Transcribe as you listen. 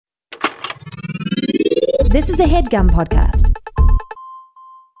This is a HeadGum podcast.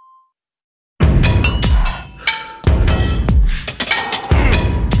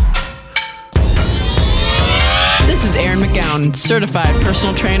 This is Aaron McGowan, certified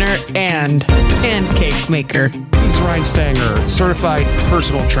personal trainer and pancake maker. This is Ryan Stanger, certified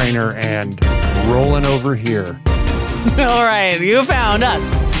personal trainer and rolling over here. All right, you found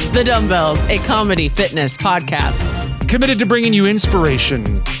us, The Dumbbells, a comedy fitness podcast. Committed to bringing you inspiration,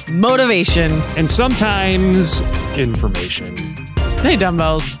 motivation, and sometimes information. Hey,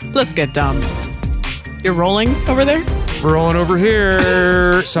 dumbbells, let's get dumb. You're rolling over there? We're rolling over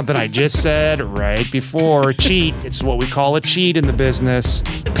here. Something I just said right before. Cheat. It's what we call a cheat in the business.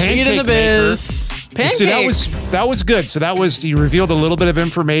 Cheat in the biz. Pancakes. So that was good. So you revealed a little bit of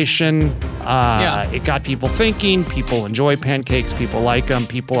information. It got people thinking. People enjoy pancakes. People like them.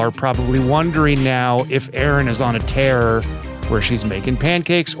 People are probably wondering now if Erin is on a tear where she's making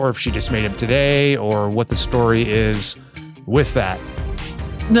pancakes, or if she just made them today, or what the story is with that.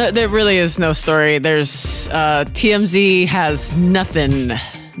 There really is no story. There's TMZ has nothing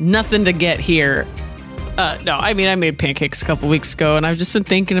to get here. No, I mean, I made pancakes a couple weeks ago, and I've just been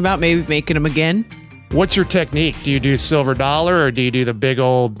thinking about maybe making them again. What's your technique? Do you do silver dollar, or do you do the big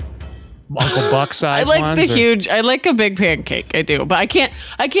old Uncle Buck size ones? I like a big pancake. I do, but I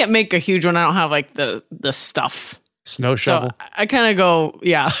can't make a huge one. I don't have like the stuff. Snow shovel. So I kind of go,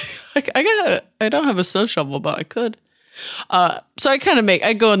 yeah. I don't have a snow shovel, but I could. So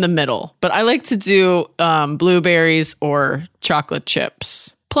I go in the middle, but I like to do blueberries or chocolate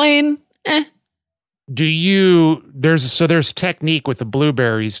chips. Plain, There's technique with the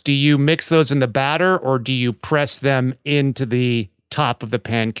blueberries. Do you mix those in the batter, or do you press them into the top of the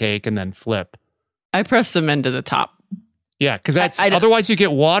pancake and then flip? I press them into the top. Yeah, because otherwise you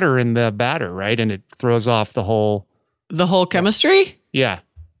get water in the batter, right? And it throws off the whole chemistry? Yeah.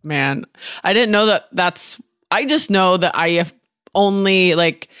 Man, I didn't know I just know that I have only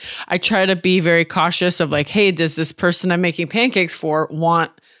I try to be very cautious of hey, does this person I'm making pancakes for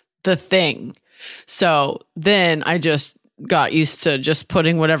want the thing? So then I just got used to just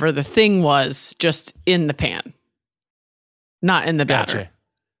putting whatever the thing was just in the pan, not in the batter.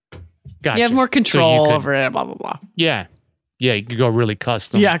 Gotcha. You have more control over it, blah, blah, blah. Yeah. Yeah, you could go really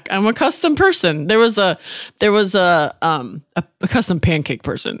custom. Yeah, I'm a custom person. There was a custom pancake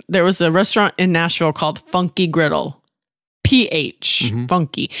person. There was a restaurant in Nashville called Funky Griddle, PH,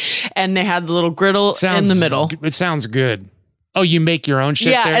 Funky, and they had the little griddle in the middle. It sounds good. Oh, you make your own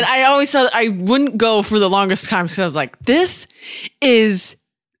shit? Yeah, there? And I always thought I wouldn't go for the longest time because I was like, this is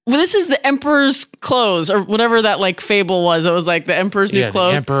the Emperor's clothes, or whatever that fable was. It was like the Emperor's new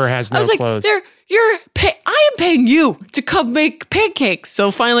clothes. The Emperor has no clothes. I am paying you to come make pancakes. So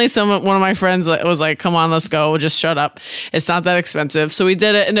finally, one of my friends was like, "Come on, let's go. We'll just shut up. It's not that expensive." So we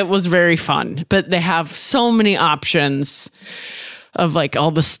did it, and it was very fun. But they have so many options of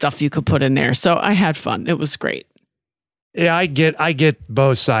all the stuff you could put in there. So I had fun. It was great. Yeah, I get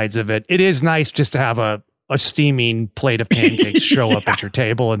both sides of it. It is nice just to have a steaming plate of pancakes show up at your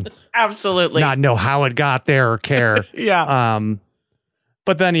table and absolutely not know how it got there or care. Yeah.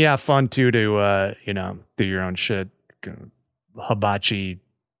 But then fun too to do your own shit, hibachi,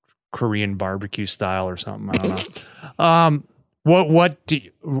 Korean barbecue style or something. I don't know. What do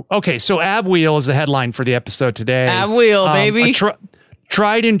you, okay? So Ab Wheel is the headline for the episode today. Ab Wheel, baby.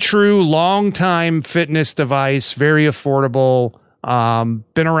 Tried and true, long time fitness device, very affordable.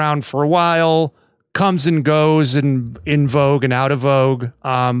 Been around for a while. Comes and goes in vogue and out of vogue.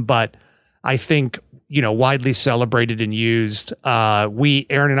 But I think, widely celebrated and used.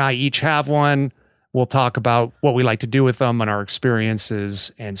 Aaron and I each have one. We'll talk about what we like to do with them and our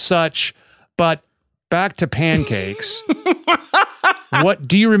experiences and such. But back to pancakes. What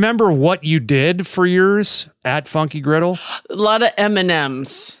do you remember what you did for yours at Funky Griddle? A lot of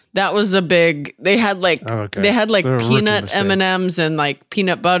M&Ms. That was a big. They had peanut M&Ms and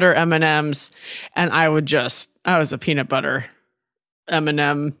peanut butter M&Ms, and I was a peanut butter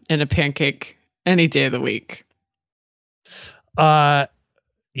M&M in a pancake any day of the week.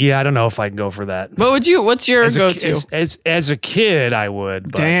 Yeah, I don't know if I can go for that. What's your go-to? As a kid, I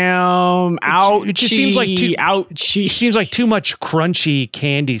would. But damn, ouchie. It just seems like too much crunchy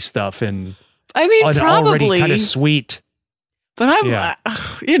candy stuff and probably already kind of sweet. But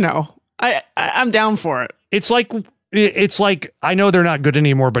I'm down for it. It's like I know they're not good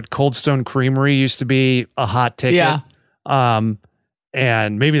anymore, but Cold Stone Creamery used to be a hot ticket. Yeah.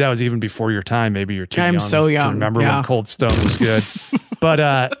 And maybe that was even before your time. Maybe you're too young. I'm so young. To remember when Cold Stone was good. But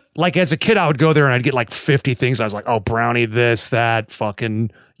as a kid, I would go there and I'd get 50 things. I was like, oh, brownie, this, that,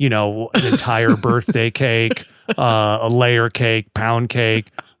 fucking, an entire birthday cake, a layer cake, pound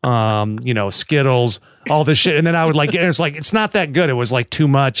cake. Skittles, all this shit. And then I would like, it's like, it's not that good. It was like too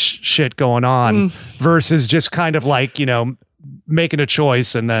much shit going on versus just kind of like, making a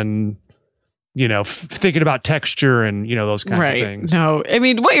choice and then, thinking about texture and, those kinds of things. No, I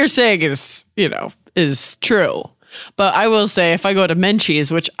mean, what you're saying is true. But I will say, if I go to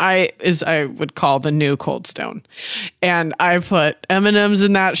Menchie's, which I would call the new Cold Stone, and I put M&Ms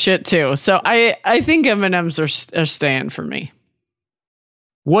in that shit too. So I think M&Ms are staying for me.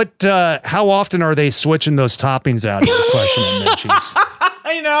 How often are they switching those toppings out? Is the question at Menchie's.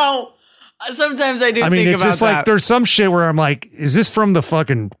 I know. Sometimes I do. I mean, think it's about just that. like there's some shit where I'm like, is this from the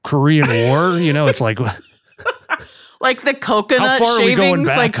fucking Korean War? It's like. Like the coconut shavings,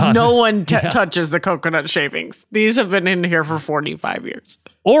 like no one touches the coconut shavings. These have been in here for 45 years.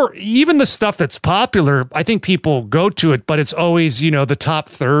 Or even the stuff that's popular, I think people go to it, but it's always, the top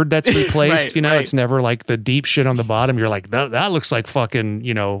third that's replaced. Right. It's never like the deep shit on the bottom. You're like, that looks like fucking,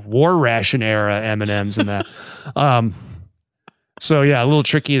 war ration era M&Ms and that. So yeah, a little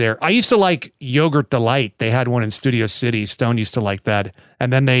tricky there. I used to like Yogurt Delight. They had one in Studio City. Stone used to like that.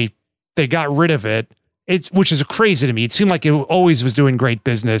 And then they got rid of it. Which is crazy to me. It seemed like it always was doing great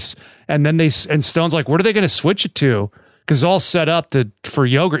business. And then Stone's like, what are they going to switch it to? Because it's all set up for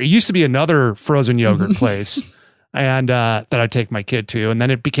yogurt. It used to be another frozen yogurt place and that I'd take my kid to. And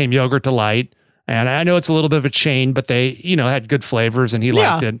then it became Yogurt Delight. And I know it's a little bit of a chain, but they, had good flavors and he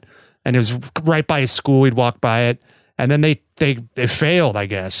liked it. And it was right by his school. He'd walk by it. And then they failed, I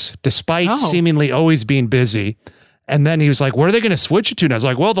guess, despite seemingly always being busy. And then he was like, what are they going to switch it to? And I was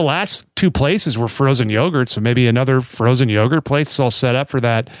like, well, the last two places were frozen yogurt. So maybe another frozen yogurt place is all set up for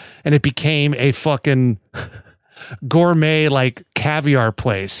that. And it became a fucking gourmet, like caviar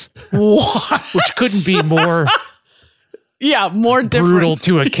place. What? Which couldn't be more more brutal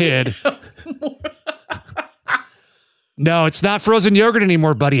to a kid. No, it's not frozen yogurt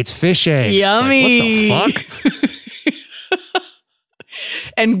anymore, buddy. It's fish eggs. Yummy. Like, what the fuck?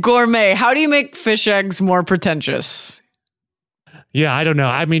 And gourmet. How do you make fish eggs more pretentious? Yeah, I don't know.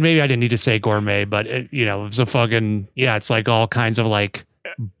 I mean, maybe I didn't need to say gourmet, but it's a fucking, it's like all kinds of like,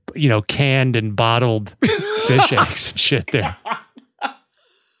 canned and bottled fish eggs and shit there.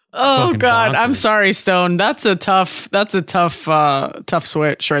 Oh fucking God. bonkers. I'm sorry, Stone. That's a tough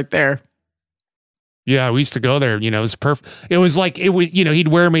switch right there. Yeah, we used to go there. It was perfect. It was like, he'd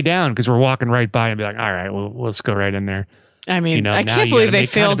wear me down because we're walking right by and be like, all right, well, let's go right in there. I mean, I can't believe they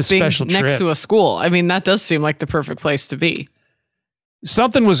failed being next to a school. I mean, that does seem like the perfect place to be.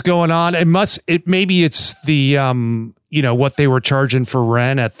 Something was going on. Maybe it's the, what they were charging for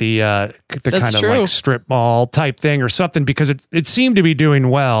rent at the kind of like strip mall type thing or something, because it seemed to be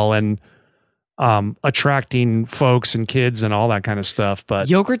doing well and attracting folks and kids and all that kind of stuff. But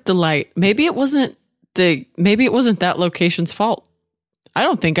Yogurt Delight, maybe it wasn't that location's fault. I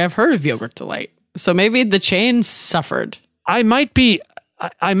don't think I've heard of Yogurt Delight. So maybe the chain suffered. I might be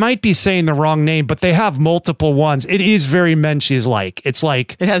saying the wrong name, but they have multiple ones. It is very Menchie's like. It's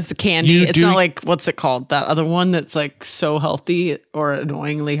like it has the candy. It's not like, what's it called? That other one that's like so healthy or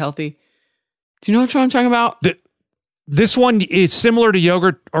annoyingly healthy. Do you know what I'm talking about? This one is similar to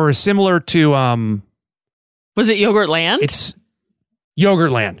yogurt or similar to was it Yogurt Land? It's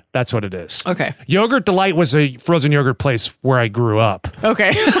Yogurt Land. That's what it is. Okay. Yogurt Delight was a frozen yogurt place where I grew up.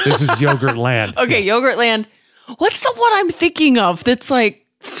 Okay. This is Yogurt Land. Okay, Yogurt Land. What's the one I'm thinking of that's like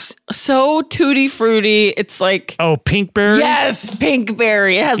so tutti fruity? It's like Pinkberry. Yes,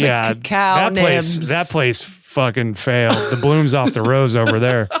 Pinkberry. It has like cacao nibs. That place fucking failed. The bloom's off the rose over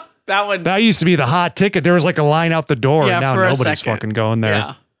there. That used to be the hot ticket. There was like a line out the door, and now nobody's fucking going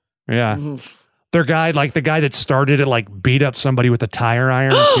there. Yeah. Their guy, like the guy that started it, like beat up somebody with a tire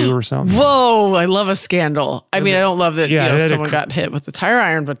iron too, or something. Whoa! I love a scandal. I mean, I don't love that someone got hit with the tire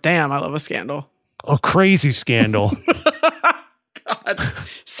iron, but damn, I love a scandal. A crazy scandal. God,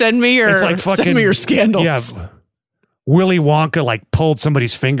 send me your scandals. Yeah, Willy Wonka like pulled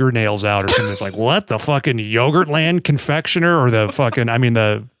somebody's fingernails out or something. It's like, what, the fucking Yogurt Land confectioner or the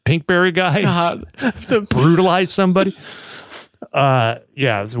Pinkberry guy? God, brutalized somebody.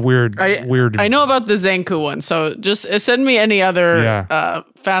 It's weird. I know about the Zanku one, so just send me any other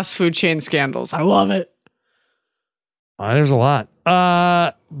fast food chain scandals. I love it. There's a lot.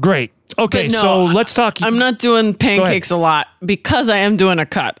 Great. Okay, so let's talk. I'm not doing pancakes a lot because I am doing a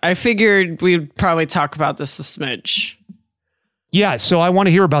cut. I figured we'd probably talk about this a smidge. Yeah, so I want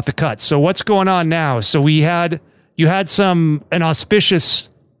to hear about the cut. So what's going on now? So you had an auspicious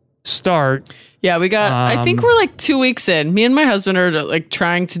start. Yeah, we got, I think we're like 2 weeks in. Me and my husband are like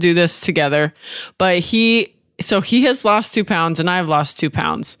trying to do this together, but he has lost 2 pounds and I've lost 2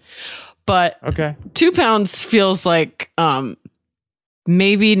 pounds, but 2 pounds feels like,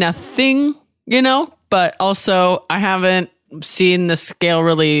 maybe nothing, but also I haven't seen the scale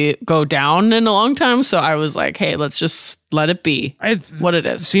really go down in a long time. So I was like, hey, let's just let it be what it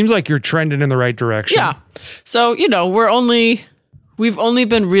is. Seems like you're trending in the right direction. Yeah. So, we've only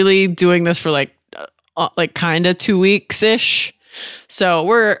been really doing this for like kind of 2 weeks ish. So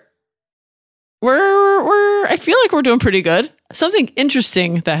I feel like we're doing pretty good. Something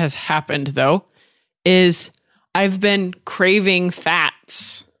interesting that has happened though is I've been craving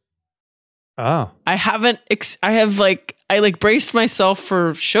fats. Oh. I braced myself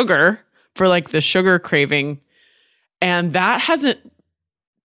for sugar, for like the sugar craving, and that hasn't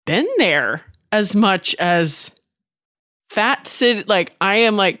been there as much as fat. Like I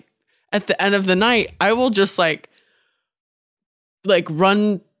am like at the end of the night, I will just like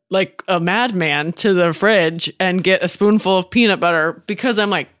run like a madman to the fridge and get a spoonful of peanut butter because I'm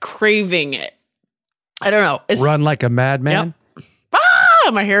like craving it. I don't know. Run like a madman? Yep.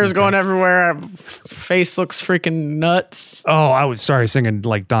 My hair is going everywhere. Face looks freaking nuts. Oh, I was singing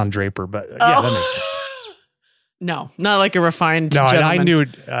like Don Draper, but yeah, that makes sense. No, not like a refined No, gentleman. I knew it.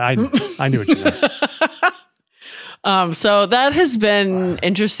 I knew what you meant. So that has been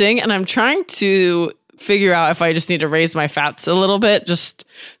interesting, and I'm trying to figure out if I just need to raise my fats a little bit, just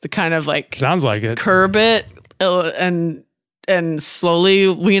to kind of like sounds like it, curb it, and slowly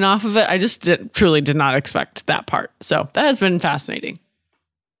wean off of it. I just truly did not expect that part. So that has been fascinating.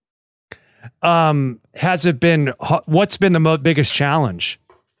 Has it been, what's been the biggest challenge?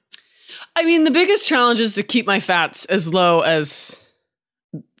 I mean, the biggest challenge is to keep my fats as low as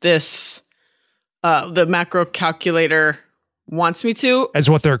this, the macro calculator wants me to. As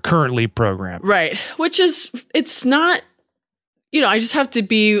what they're currently programmed. Right. Which is, it's not, I just have to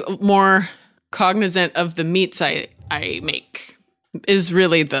be more cognizant of the meats I make is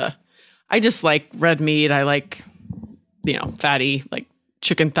really I just like red meat. I like, fatty, like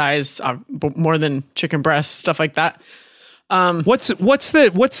chicken thighs, more than chicken breasts, stuff like that. What's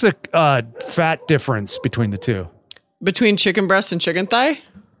the fat difference between the two? Between chicken breast and chicken thigh?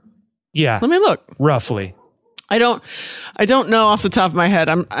 Yeah. Let me look. Roughly. I don't know off the top of my head.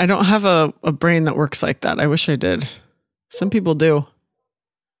 I don't have a brain that works like that. I wish I did. Some people do.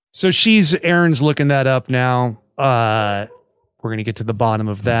 So Erin's looking that up now. We're going to get to the bottom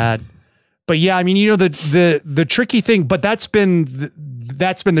of that. But yeah, I mean, the tricky thing, but that's been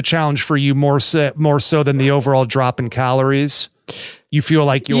the challenge for you more so than the overall drop in calories. You feel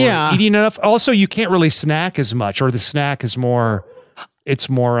like you're eating enough. Also, you can't really snack as much, or the snack is more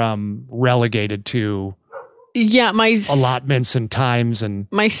relegated to my allotments and times, and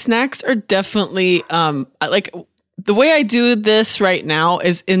my snacks are definitely like the way I do this right now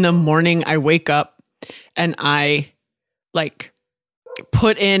is in the morning I wake up and I like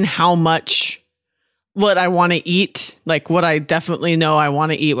put in how much what I want to eat, like what I definitely know I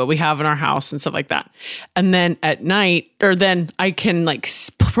want to eat, what we have in our house and stuff like that. And then at night, or then I can like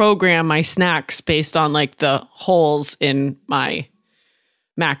program my snacks based on like the holes in my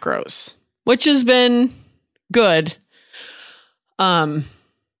macros, which has been good.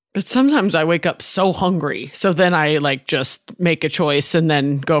 But sometimes I wake up so hungry. So then I like just make a choice and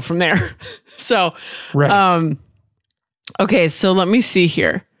then go from there. So, right. Okay, so let me see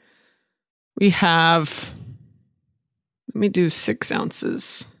here. We have, let me do 6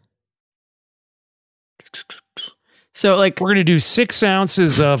 ounces. So like, we're going to do 6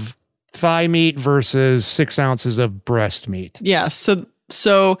 ounces of thigh meat versus 6 ounces of breast meat. Yeah. So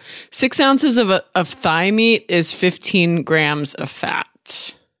 6 ounces of thigh meat is 15 grams of fat.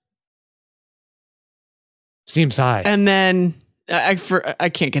 Seems high. And then I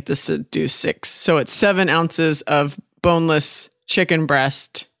can't get this to do 6. So it's 7 ounces of boneless chicken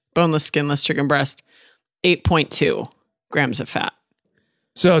breast, boneless, skinless chicken breast, 8.2 grams of fat.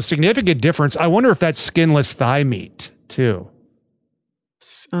 So a significant difference. I wonder if that's skinless thigh meat too.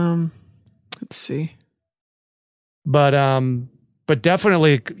 Let's see. But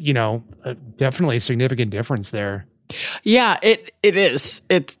definitely, definitely a significant difference there. Yeah, it is.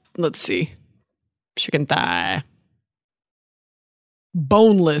 Let's see. Chicken thigh.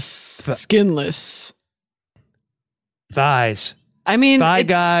 Boneless, skinless. Thighs. I mean, thigh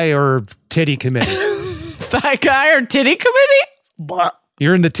guy or titty committee? Thigh guy or titty committee? Blah.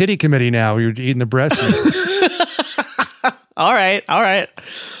 You're in the titty committee now. You're eating the breast meat. All right.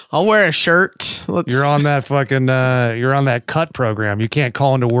 I'll wear a shirt. You're on that fucking, you're on that cut program. You can't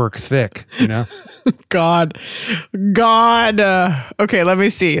call into work thick, God. Okay, let me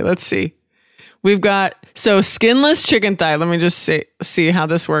see. Let's see. We've got, skinless chicken thigh. Let me just see how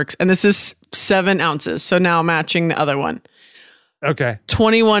this works. And this is 7 ounces. So now matching the other one. Okay.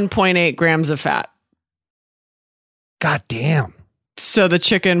 21.8 grams of fat. God damn. So the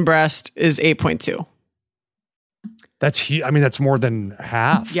chicken breast is 8.2. That's huge. I mean, that's more than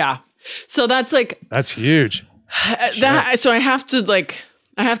half. Yeah. So that's like That's huge. that. So I have to play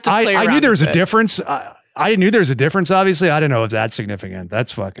I around knew there was with a it. difference. I knew there was a difference. Obviously, I didn't know it was that significant.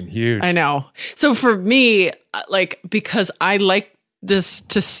 That's fucking huge. I know. So for me, like, because I like this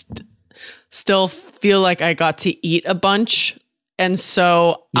to still feel like I got to eat a bunch. And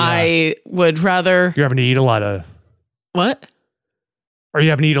so I would rather. You're having to eat a lot of. What? Are you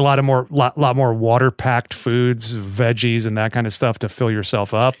having to eat a lot more water packed foods, veggies, and that kind of stuff to fill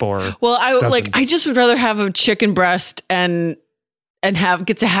yourself up? Or Well, I just would rather have a chicken breast and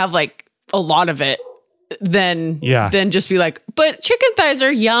get to have like a lot of it than just be like, but chicken thighs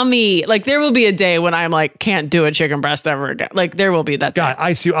are yummy. Like there will be a day when I'm like, can't do a chicken breast ever again. Like there will be that day. God,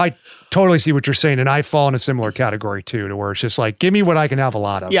 I totally see what you're saying, and I fall in a similar category too, to where it's just like, give me what I can have a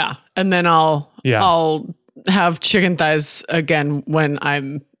lot of. Yeah, and then I'll have chicken thighs again when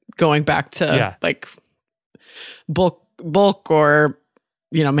I'm going back to like bulk or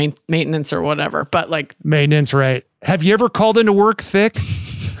maintenance or whatever. But like maintenance, right? Have you ever called into work thick?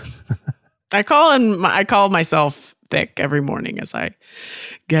 I call myself thick every morning as I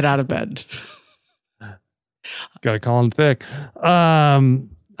get out of bed. Got to call him thick.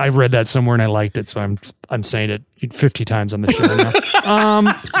 I read that somewhere and I liked it, so I'm saying it 50 times on the show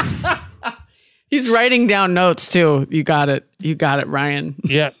now. He's writing down notes too. You got it, Ryan.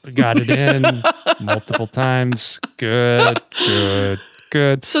 Yeah, got it in multiple times. Good. So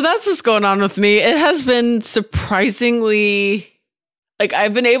that's what's going on with me. It has been surprisingly, like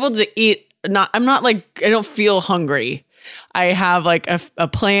I've been able to eat. I'm not like, I don't feel hungry. I have like a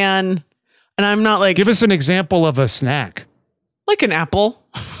plan, and I'm not like. Give us an example of a snack. Like an apple.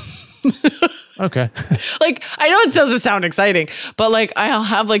 Okay. Like, I know it doesn't sound exciting, but like I'll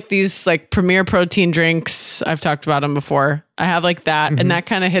have like these like Premier protein drinks. I've talked about them before. I have like that, and that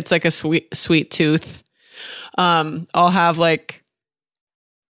kind of hits like a sweet tooth. I'll have like,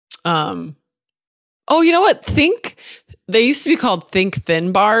 oh, you know what? They used to be called Think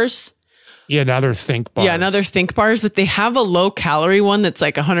Thin bars. Yeah, now they're Think bars. Yeah, now they're Think bars, but they have a low calorie one that's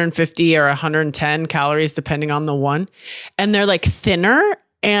like 150 or 110 calories, depending on the one. And they're like thinner.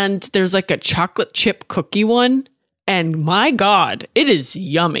 And there's like a chocolate chip cookie one. And my God, it is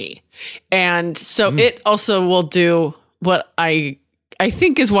yummy. And so it also will do what I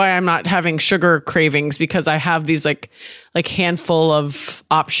think is why I'm not having sugar cravings, because I have these like handful of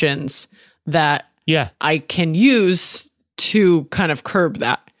options that I can use to kind of curb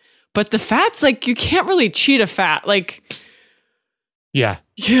that. But the fats, like you can't really cheat a fat. Like, yeah.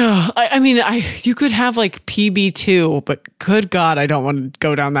 I mean, you could have like PB2, but good God, I don't want to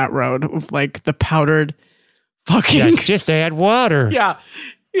go down that road of like the powdered fucking. Yeah, just add water. Yeah.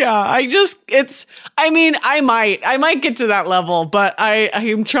 I might get to that level, but I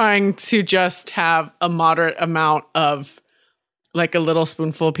am trying to just have a moderate amount of like a little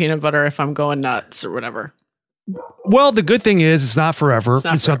spoonful of peanut butter if I'm going nuts or whatever. Well, the good thing is it's not forever.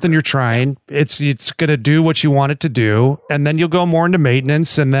 It's something you're trying. It's going to do what you want it to do. And then you'll go more into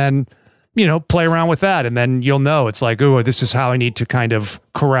maintenance and then, play around with that. And then you'll know it's like, oh, this is how I need to kind of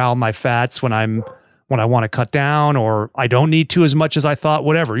corral my fats when I want to cut down, or I don't need to as much as I thought,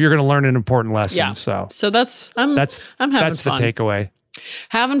 whatever. You're going to learn an important lesson. Yeah. So I'm having fun. That's the takeaway.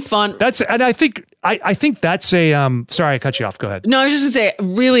 Having fun. And I think that's a, sorry, I cut you off. Go ahead. No, I was just gonna say,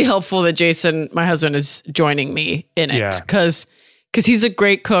 really helpful that Jason, my husband, is joining me in it. Cause he's a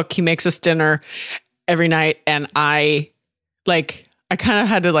great cook. He makes us dinner every night. And I kind of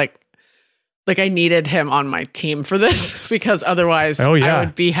had to like I needed him on my team for this, because otherwise I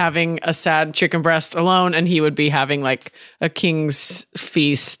would be having a sad chicken breast alone and he would be having like a king's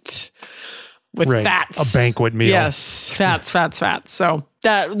feast with fats. A banquet meal. Yes. Fats. So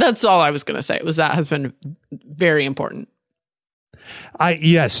that's all I was going to say, was that has been very important.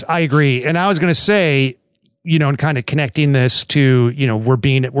 Yes, I agree. And I was going to say, and kind of connecting this to,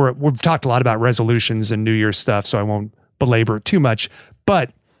 we've talked a lot about resolutions and New Year's stuff, so I won't belabor it too much,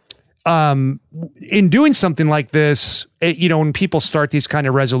 but in doing something like this, when people start these kind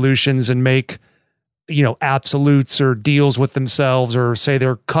of resolutions and make, absolutes or deals with themselves, or say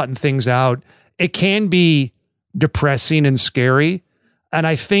they're cutting things out, it can be depressing and scary. And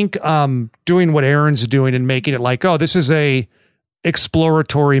I think doing what Erin's doing and making it like, oh, this is a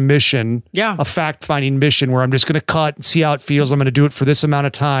exploratory mission, a fact-finding mission where I'm just going to cut and see how it feels. I'm going to do it for this amount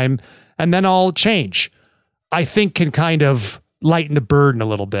of time, and then I'll change, I think can kind of lighten the burden a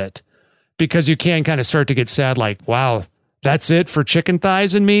little bit, because you can kind of start to get sad, like, wow, that's it for chicken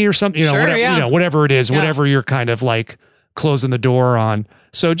thighs and me or something, whatever it is, whatever you're kind of like closing the door on.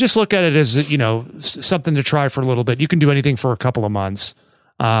 So just look at it as, something to try for a little bit. You can do anything for a couple of months,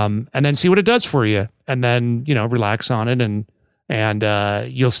 and then see what it does for you, and then, relax on it,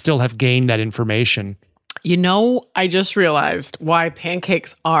 and you'll still have gained that information. I just realized why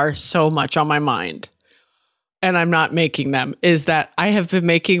pancakes are so much on my mind, and I'm not making them, is that I have been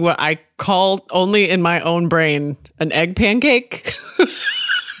making what I call, only in my own brain, an egg pancake.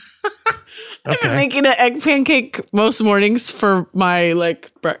 I've been making an egg pancake most mornings for my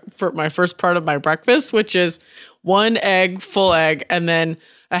for my first part of my breakfast, which is one egg, full egg, and then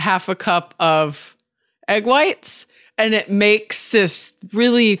a half a cup of egg whites, and it makes this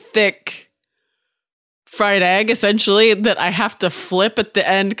really thick fried egg, essentially, that I have to flip at the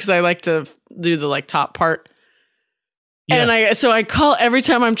end because I like to do the top part. Yeah. And I call every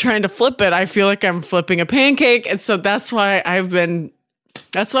time I'm trying to flip it, I feel like I'm flipping a pancake, and so that's why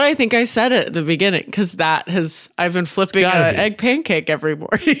That's why I think I said it at the beginning, because I've been flipping an egg pancake every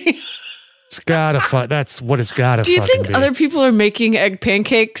morning. It's gotta that's what it's gotta. Do you think other people are making egg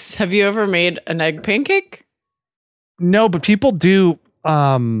pancakes? Have you ever made an egg pancake? No, but people do.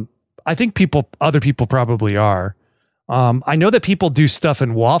 I think other people probably are. I know that people do stuff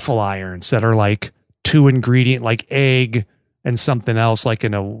in waffle irons that are like 2 ingredient, like egg and something else, like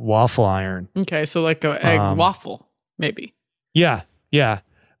in a waffle iron. Okay, so like an egg waffle, maybe. Yeah. Yeah.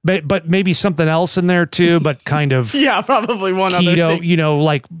 But maybe something else in there too, but kind of yeah, probably one keto, other thing.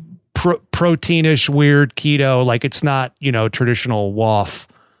 Like proteinish, weird keto, like it's not, traditional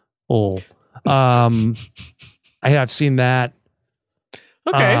waffle. I have seen that.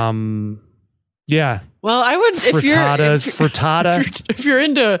 Okay. Yeah. Well, I would frittata. If you're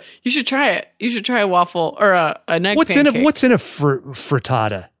into, you should try it. You should try a waffle or an egg pancake. What's in a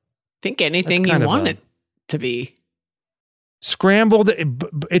frittata? Think anything you want it to be. Scrambled,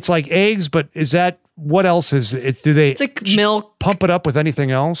 it's like eggs, but is that, what else is it? Do they, it's like milk, pump it up with anything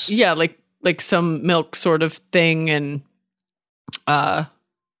else? Yeah, like some milk sort of thing, and but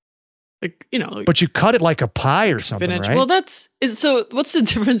you cut it like a pie or something, spinach. right? Well, so what's the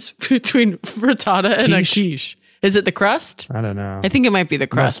difference between frittata and a quiche? Is it the crust? I don't know. I think it might be the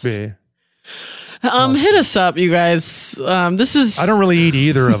crust. Must be. Hit us up, you guys. This is, I don't really eat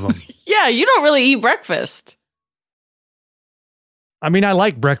either of them. Yeah, you don't really eat breakfast. I mean, I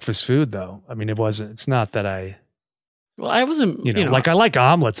like breakfast food, though. I mean, it's not that well, I wasn't, like I like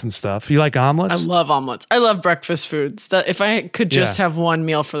omelets and stuff. You like omelets? I love omelets. I love breakfast foods. That if I could just have one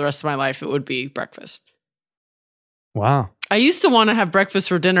meal for the rest of my life, it would be breakfast. Wow. I used to want to have breakfast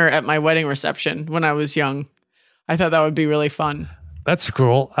for dinner at my wedding reception when I was young. I thought that would be really fun. That's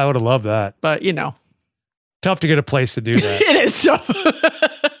cool. I would have loved that. But, tough to get a place to do that. It is so.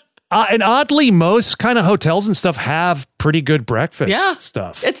 And oddly, most kind of hotels and stuff have pretty good breakfast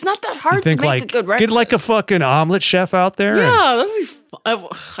stuff. It's not that hard to make a good breakfast. Get like a fucking omelet chef out there. Yeah, that'd be fun.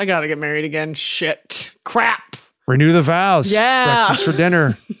 I gotta get married again. Shit. Crap. Renew the vows. Yeah. Breakfast for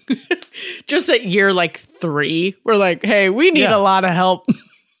dinner. Just at year 3, we're like, hey, we need a lot of help.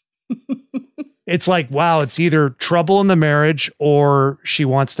 It's like, wow, it's either trouble in the marriage or she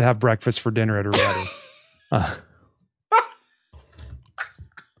wants to have breakfast for dinner at her wedding.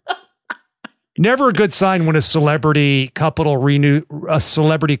 Never a good sign when a celebrity couple renews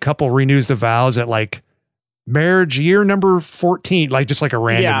the vows at like marriage year number 14, like just like a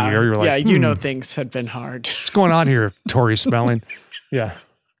random year. You're like, things had been hard. What's going on here, Tori Spelling? Yeah.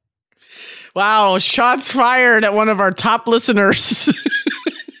 Wow, shots fired at one of our top listeners.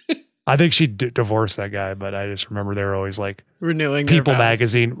 I think she divorced that guy, but I just remember they were always like renewing People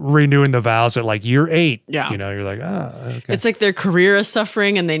magazine, renewing the vows at like year 8. Yeah. You're like, okay. It's like their career is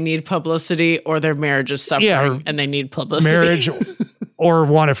suffering and they need publicity, or their marriage is suffering and they need publicity. Marriage or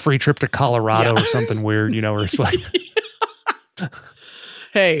want a free trip to Colorado or something weird, where it's like.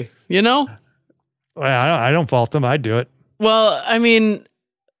 Hey, Well, I don't fault them. I'd do it. Well, I mean,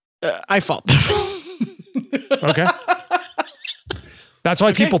 I fault them. Okay. That's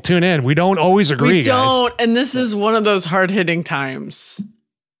why people tune in. We don't always agree, We don't, and this is one of those hard-hitting times.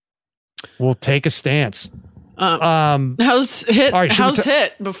 We'll take a stance. How's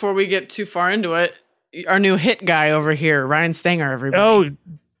Hit, before we get too far into it? Our new Hit guy over here, Ryan Stanger, everybody. Oh,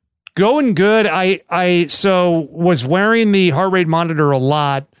 going good. I was wearing the heart rate monitor a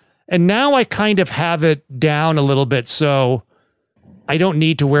lot, and now I kind of have it down a little bit, so I don't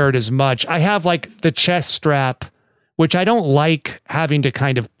need to wear it as much. I have like the chest strap, which I don't like having to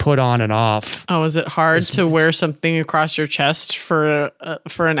kind of put on and off. Oh, is it hard to wear something across your chest for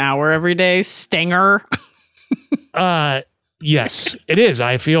an hour every day? Stanger? Yes, it is.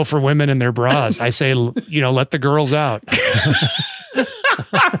 I feel for women in their bras. I say, let the girls out.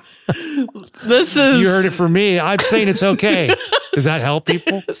 This is You heard it from me. I'm saying it's okay. Does that help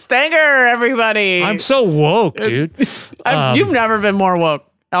people? Stanger, everybody. I'm so woke, dude. You've never been more woke.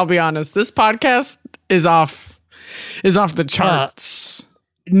 I'll be honest. This podcast is off the charts.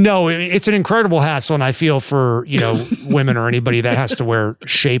 No, it's an incredible hassle, and I feel for women or anybody that has to wear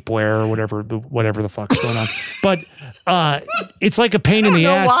shapewear or whatever the fuck's going on. But it's like a pain in the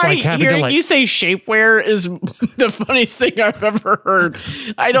ass. Why Like having hearing to like you say shapewear is the funniest thing I've ever heard.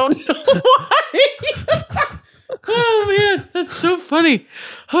 I don't know why. Oh man, that's so funny.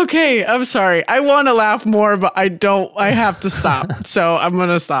 Okay, I'm sorry. I want to laugh more, but I don't. I have to stop. So I'm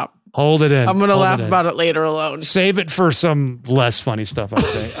gonna stop. hold it in. I'm gonna laugh about it later alone. Save it for some less funny stuff. I'd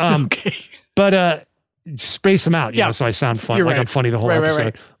say. Okay. But space them out. So I sound fun. You're like right. I'm funny the whole Right,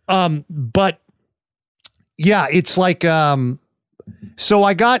 episode. But yeah, it's like so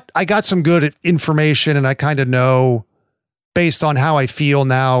I got some good information, and I kind of know based on how I feel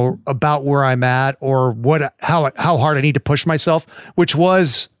now about where I'm at or how hard I need to push myself, which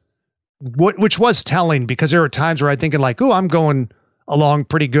was telling, because there were times where I'm thinking like, oh, I'm going along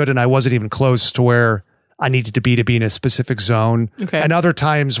pretty good, and I wasn't even close to where I needed to be in a specific zone. Okay. And other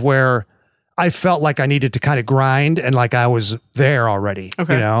times where I felt like I needed to kind of grind and like I was there already,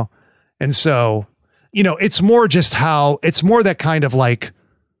 Okay. And so, it's more that kind of like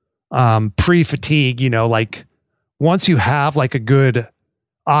pre-fatigue, like once you have like a good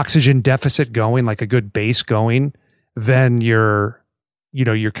oxygen deficit going, like a good base going, then your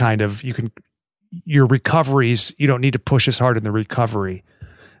recoveries, you don't need to push as hard in the recovery.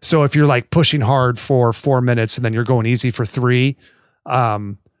 So if you're like pushing hard for 4 minutes and then you're going easy for 3,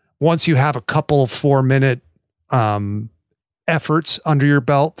 once you have a couple of 4-minute efforts under your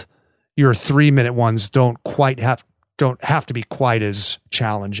belt, your 3-minute ones don't have to be quite as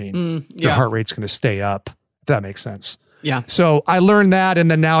challenging. Your heart rate's going to stay up, if that makes sense. Yeah. So I learned that,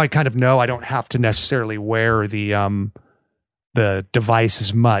 and then now I kind of know I don't have to necessarily wear the device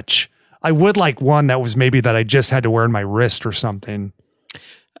as much. I would like one that was maybe that I just had to wear in my wrist or something.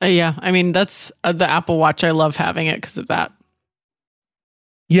 Yeah. I mean, that's the Apple Watch. I love having it because of that.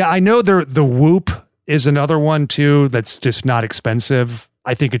 Yeah, I know the Whoop is another one too that's just not expensive.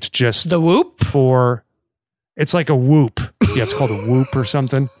 I think it's just The Whoop? It's like a Whoop. Yeah, it's called a Whoop or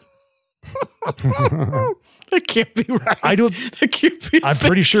something. That can't be right. That can't be. I'm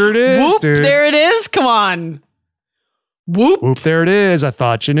pretty sure it is, Whoop, dude. there it is. Come on. Whoop. Whoop, there it is. I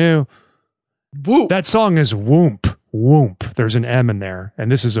thought you knew. Whoop. That song is Whoop. Whoop. There's an M in there,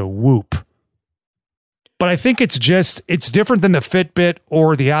 and this is a Whoop. But I think it's different than the Fitbit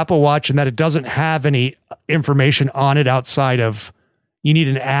or the Apple Watch in that it doesn't have any information on it outside of you need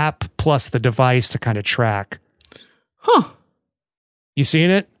an app plus the device to kind of track. Huh. You seeing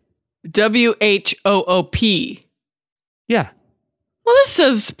it? WHOOP. Yeah. Well, this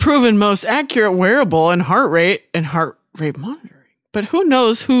says proven most accurate wearable and heart rate monitoring. But who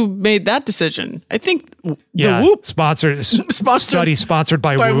knows who made that decision? I think the Whoop. Study sponsored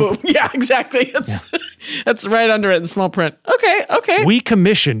by Whoop. Yeah, exactly. That's right under it in small print. Okay. We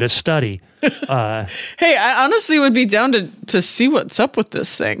commissioned a study. Hey, I honestly would be down to see what's up with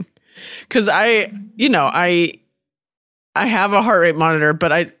this thing. Because I have a heart rate monitor,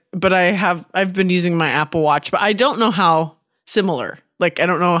 but I've been using my Apple Watch, but I don't know how similar. Like, I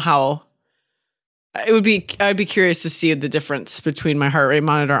don't know how I'd be curious to see the difference between my heart rate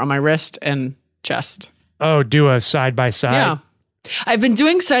monitor on my wrist and chest. Oh, do a side by side. Yeah. I've been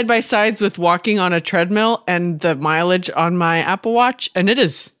doing side by sides with walking on a treadmill and the mileage on my Apple Watch, and it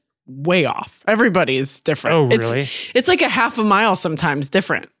is way off. Everybody is different. Oh, really? It's like a half a mile sometimes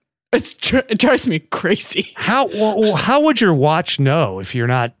different. It drives me crazy. How would your watch know if you're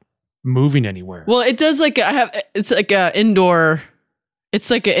not moving anywhere? Well, it does it's like an indoor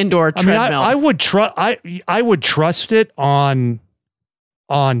treadmill. I would trust it on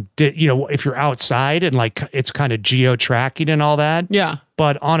if you're outside and like it's kind of geo tracking and all that. Yeah.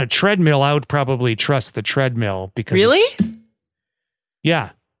 But on a treadmill, I would probably trust the treadmill because Really? Yeah.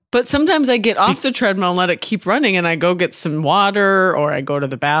 But sometimes I get off the treadmill and let it keep running, and I go get some water or I go to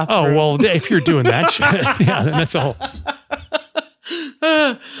the bathroom. Oh, well, if you're doing that shit, yeah, then that's all.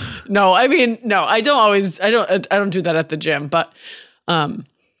 No, I don't do that at the gym, but in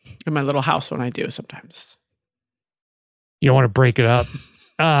my little house when I do sometimes. You don't want to break it up.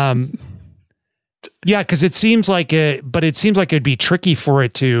 Yeah, because it seems like it'd be tricky for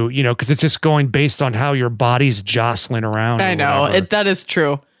it to, because it's just going based on how your body's jostling around. I know, that is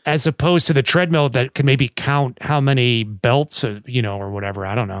true. As opposed to the treadmill that can maybe count how many belts, or whatever.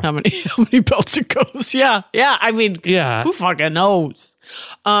 I don't know. How many belts it goes. Yeah. I mean, yeah. Who fucking knows?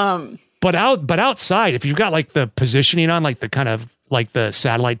 But outside, if you've got like the positioning on, like the kind of like the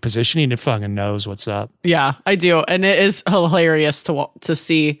satellite positioning, it fucking knows what's up. Yeah, I do. And it is hilarious to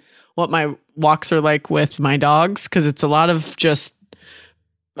see what my walks are like with my dogs, because it's a lot of just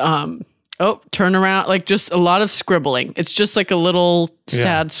turn around, like just a lot of scribbling. It's just like a little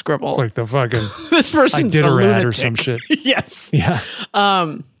sad scribble. It's like the fucking this person's I did a rat lunatic or some shit. Yes. Yeah.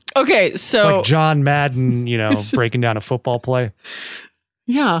 Okay, so It's like John Madden, breaking down a football play.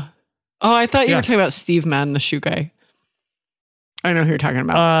 Yeah. Oh, I thought you were talking about Steve Madden, the shoe guy. I know who you're talking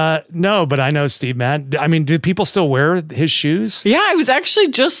about. No, but I know Steve Madden. I mean, do people still wear his shoes? Yeah, I was actually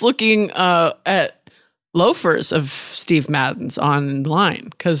just looking at loafers of Steve Madden's online,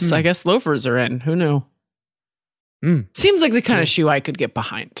 because I guess loafers are in. Who knew? Seems like the kind of shoe I could get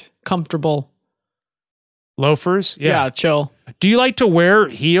behind. Comfortable. Loafers? Yeah, chill. Do you like to wear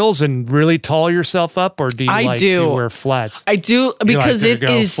heels and really tall yourself up, or do you to wear flats? I do, because it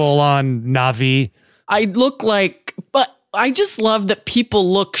is full on Navi. I look like, but I just love that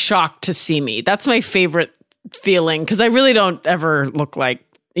people look shocked to see me. That's my favorite feeling, because I really don't ever look like,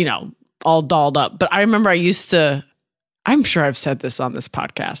 all dolled up. But I remember I'm sure I've said this on this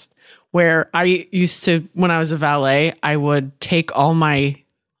podcast, where I used to, when I was a valet, I would take all my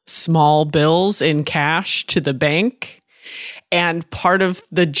small bills in cash to the bank. And part of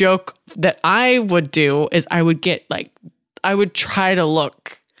the joke that I would do is I would try to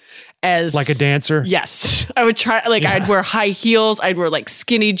look as like a dancer. Yes. I would try, I'd wear high heels. I'd wear like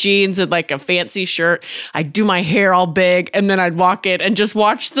skinny jeans and like a fancy shirt. I'd do my hair all big, and then I'd walk in and just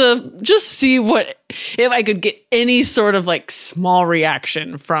see if I could get any sort of like small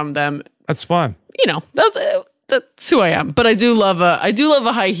reaction from them. That's fun. That's who I am. But I do love a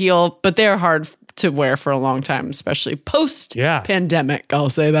high heel, but they're hard to wear for a long time, especially post pandemic. I'll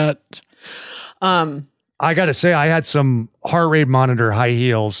say that. I got to say, I had some heart rate monitor high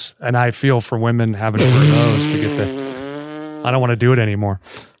heels, and I feel for women having to wear those to get I don't want to do it anymore.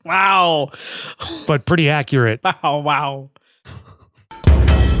 Wow. But pretty accurate. Wow.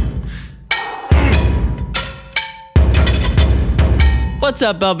 What's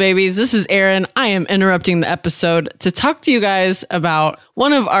up, Bell Babies? This is Erin. I am interrupting the episode to talk to you guys about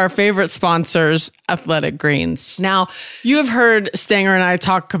one of our favorite sponsors, Athletic Greens. Now, you have heard Stanger and I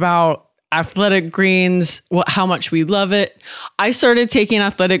talk about Athletic Greens, how much we love it. I started taking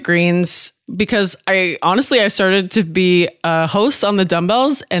Athletic Greens because I started to be a host on the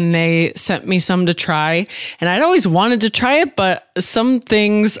dumbbells, and they sent me some to try, and I'd always wanted to try it, but some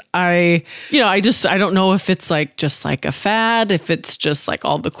things I don't know if it's like just like a fad, if it's just like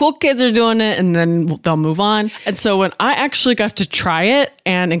all the cool kids are doing it and then they'll move on. And so when I actually got to try it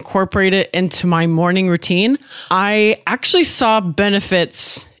and incorporate it into my morning routine, I actually saw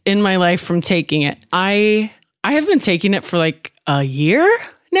benefits in my life from taking it. I have been taking it for like a year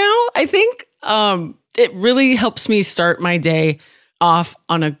now, I think. It really helps me start my day off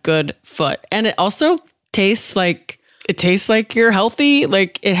on a good foot. And it also tastes like you're healthy.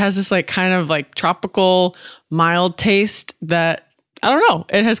 Like it has this like kind of like tropical mild taste that, I don't know.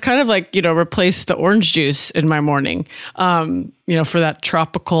 It has kind of like, replaced the orange juice in my morning, for that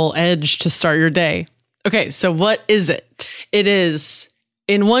tropical edge to start your day. Okay. So what is it? It is,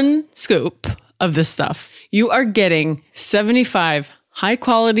 in one scoop of this stuff, you are getting 75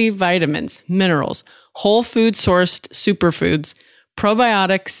 high-quality vitamins, minerals, whole food sourced superfoods,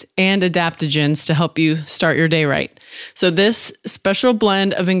 probiotics, and adaptogens to help you start your day right. So this special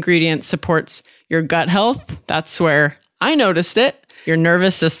blend of ingredients supports your gut health. That's where I noticed it. Your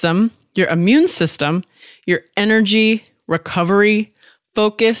nervous system, your immune system, your energy, recovery,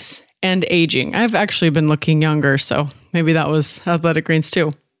 focus, and aging. I've actually been looking younger, so maybe that was Athletic Greens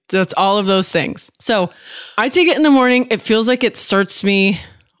too. That's all of those things. So I take it in the morning. It feels like it starts me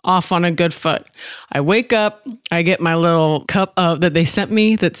off on a good foot. I wake up, I get my little cup that they sent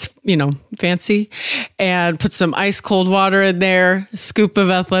me that's, fancy, and put some ice cold water in there, a scoop of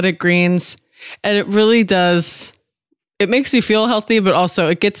Athletic Greens. And it really does. It makes me feel healthy, but also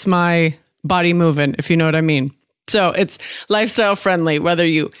it gets my body moving, if you know what I mean. So it's lifestyle friendly, whether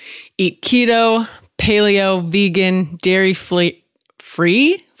you eat keto, paleo, vegan, dairy-free,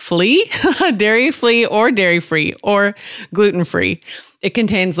 dairy-free, or gluten-free. It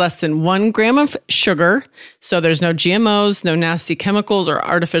contains less than 1 gram of sugar, so there's no GMOs, no nasty chemicals or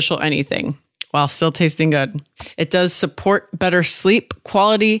artificial anything, while still tasting good. It does support better sleep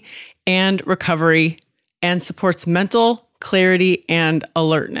quality and recovery, and supports mental clarity and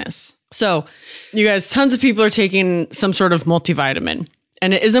alertness. So, you guys, tons of people are taking some sort of multivitamin.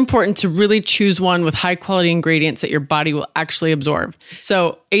 And it is important to really choose one with high quality ingredients that your body will actually absorb.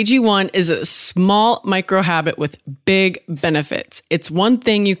 So AG1 is a small micro habit with big benefits. It's one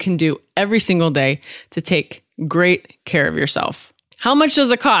thing you can do every single day to take great care of yourself. How much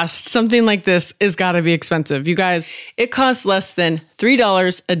does it cost? Something like this is got to be expensive. You guys, it costs less than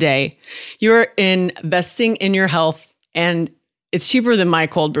 $3 a day. You're investing in your health, and it's cheaper than my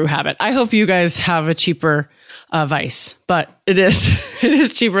cold brew habit. I hope you guys have a cheaper vice, but it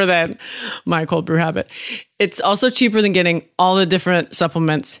is cheaper than my cold brew habit. It's also cheaper than getting all the different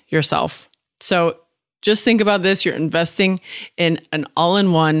supplements yourself. So just think about this. You're investing in an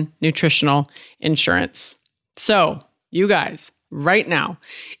all-in-one nutritional insurance. So you guys, right now,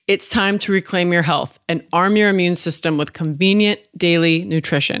 it's time to reclaim your health and arm your immune system with convenient daily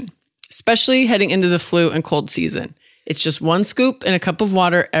nutrition, especially heading into the flu and cold season. It's just one scoop in a cup of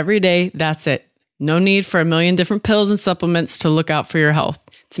water every day. That's it. No need for a million different pills and supplements to look out for your health.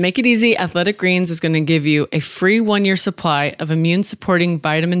 To make it easy, Athletic Greens is going to give you a free 1-year supply of immune-supporting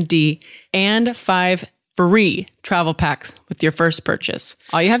vitamin D and 5 free travel packs with your first purchase.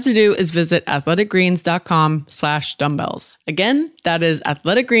 All you have to do is visit athleticgreens.com/dumbbells. Again, that is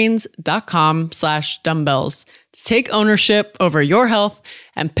athleticgreens.com/dumbbells to take ownership over your health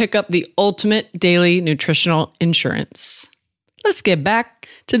and pick up the ultimate daily nutritional insurance. Let's get back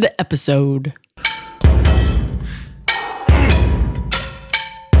to the episode.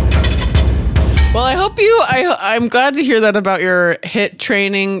 Well, I hope I'm glad to hear that about your HIIT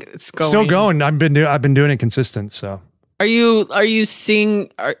training. It's going. Still going. I've been doing it consistent. So are you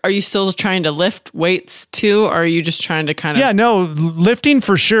still trying to lift weights too? Or are you just trying to kind of? Yeah, no, lifting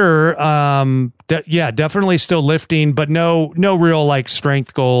for sure. Definitely still lifting, but no real like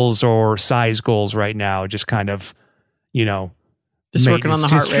strength goals or size goals right now. Just kind of, just working on the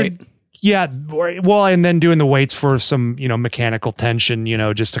heart rate. Yeah. Well, and then doing the weights for some, mechanical tension,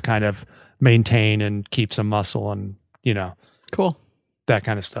 just to kind of maintain and keep some muscle and, cool. That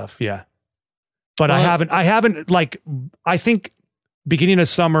kind of stuff. Yeah. But I haven't like, I think beginning of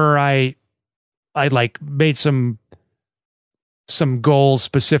summer, I like made some goals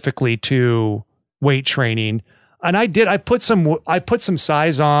specifically to weight training. And I put some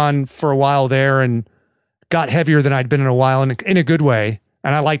size on for a while there and got heavier than I'd been in a while in a good way.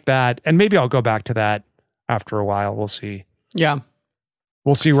 And I like that. And maybe I'll go back to that after a while. We'll see. Yeah.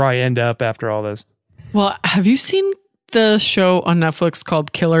 We'll see where I end up after all this. Well, have you seen the show on Netflix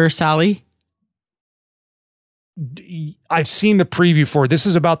called Killer Sally? I've seen the preview for it. This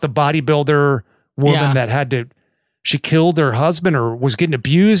is about the bodybuilder woman that she killed her husband or was getting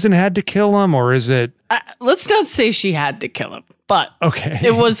abused and had to kill him, or is it? Let's not say she had to kill him, but okay.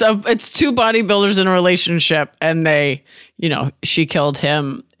 It's two bodybuilders in a relationship, and she killed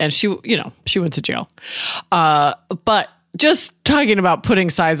him, and she went to jail. But just talking about putting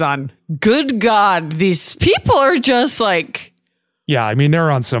size on, good God, these people are just like, yeah, I mean,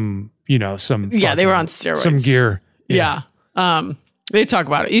 they're on some, they were on steroids, some gear. Yeah. They talk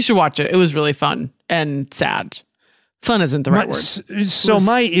about it. You should watch it. It was really fun and sad. Fun isn't the right word. So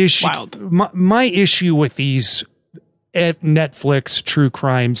my issue with these Netflix true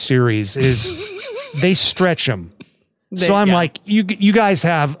crime series is they stretch them. So I'm like, you guys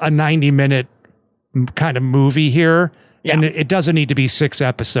have a 90-minute kind of movie here, and it doesn't need to be 6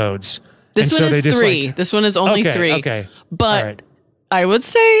 episodes. This one is 3. This one is only 3. Okay. But I would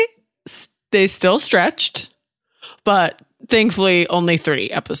say they still stretched, but thankfully only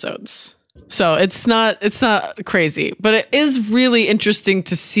 3 episodes. So it's not crazy, but it is really interesting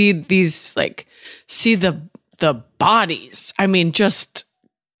to see these, see the bodies. I mean, just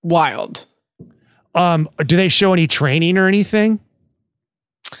wild. Do they show any training or anything?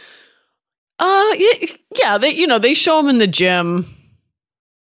 Yeah, they show them in the gym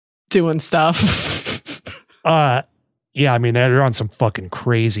doing stuff. Yeah, I mean, they're on some fucking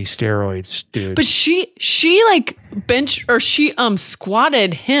crazy steroids, dude. But she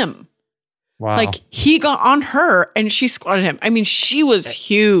squatted him. Wow. Like he got on her and she squatted him. I mean, she was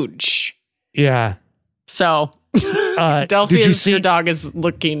huge. Yeah. So Delphi, your dog is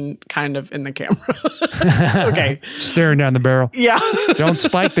looking kind of in the camera. Okay. Staring down the barrel. Yeah. Don't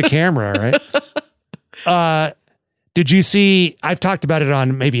spike the camera, right? Did you see, I've talked about it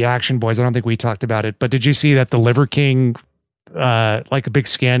on maybe Action Boys. I don't think we talked about it, but did you see that the Liver King, like a big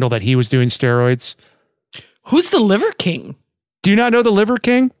scandal that he was doing steroids? Who's the Liver King? Do you not know the Liver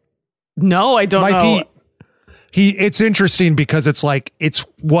King? No, I don't know. It's interesting because it's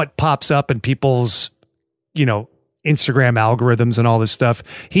what pops up in people's, Instagram algorithms and all this stuff.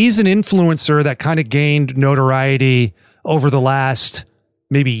 He's an influencer that kind of gained notoriety over the last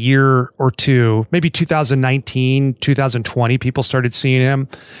maybe year or two, maybe 2019, 2020, people started seeing him.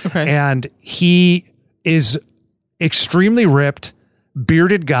 Okay. And he is extremely ripped,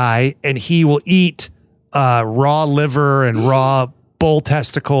 bearded guy, and he will eat raw liver and raw bull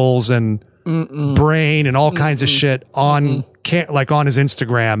testicles and brain and all kinds of shit on like on his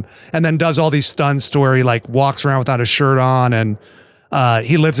Instagram, and then does all these stunts to where he like walks around without a shirt on, and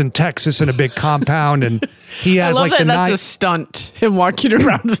he lives in Texas in a big compound, and he has I love like that the that's a stunt, him walking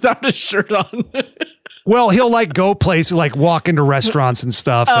around without a shirt on. Well, he'll like go places, like walk into restaurants and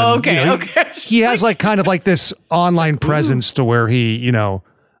stuff. Oh, and, okay, you know, okay. He has like kind of like this online presence to where he, you know,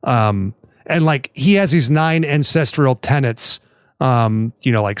 and like he has these 9 ancestral tenets,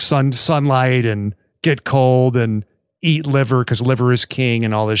 you know, like sunlight and get cold and eat liver because liver is king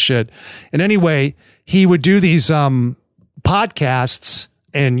and all this shit. And anyway, he would do these podcasts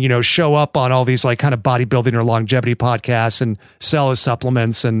and, you know, show up on all these like kind of bodybuilding or longevity podcasts and sell his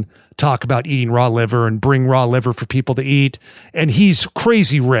supplements and talk about eating raw liver and bring raw liver for people to eat. And he's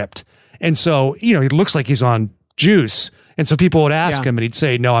crazy ripped. And so, you know, he looks like he's on juice. And so people would ask him and he'd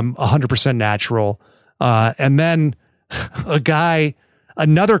say, no, I'm 100% natural. And then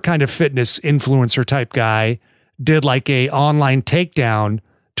another kind of fitness influencer type guy did like a online takedown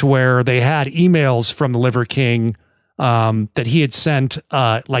to where they had emails from the Liver King that he had sent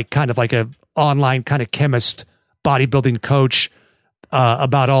like kind of like a online kind of chemist bodybuilding coach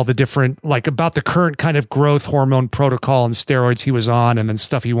about all the different, like about the current kind of growth hormone protocol and steroids he was on and then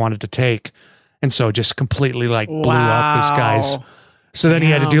stuff he wanted to take. And so just completely like blew up this guy's. So then he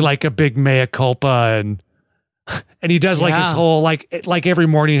had to do like a big mea culpa and he does like his whole, like every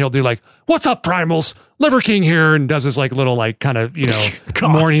morning he'll do like, what's up primals, Liver King here. And does his like little, like kind of, you know,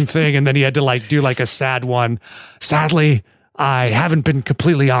 morning thing. And then he had to like do like a sad one. Sadly, I haven't been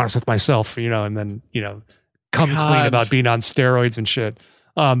completely honest with myself, you know, and then, you know, come clean about being on steroids and shit.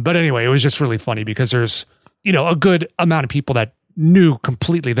 But anyway, it was just really funny because there's, you know, a good amount of people that knew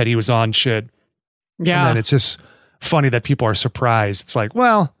completely that he was on shit. Yeah. And then it's just funny that people are surprised. It's like,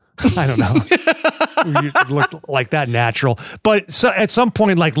 well, I don't know. You look like that natural. But so at some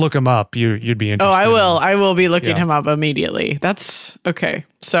point, like look him up. You'd be interested. Oh, I will. I will be looking him up immediately. That's okay.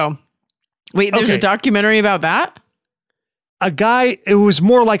 So wait, there's a documentary about that? It was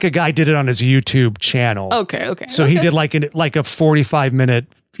more like a guy did it on his YouTube channel. Okay. So he did like a 45-minute,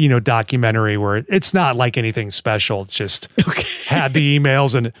 you know, documentary where it's not like anything special. It's just had the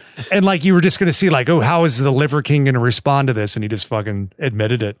emails and like you were just going to see like, oh, how is the Liver King going to respond to this? And he just fucking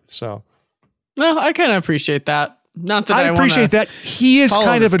admitted it. So, well, I kind of appreciate that. Not that I appreciate that. He is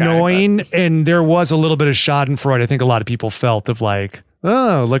kind of annoying, and there was a little bit of Schadenfreude. I think a lot of people felt of like,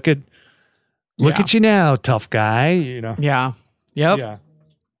 oh, look at you now, tough guy, you know? Yeah. Yep. Yeah.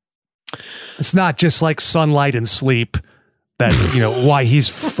 It's not just like sunlight and sleep that, you know, why he's,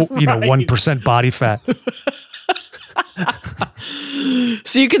 1% body fat.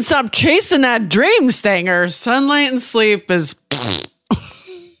 So you can stop chasing that dream, Stanger. Sunlight and sleep is.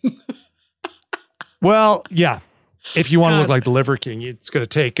 Well, yeah. If you want to look like the Liver King, it's going to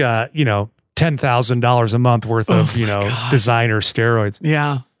take, $10,000 a month worth of, designer steroids.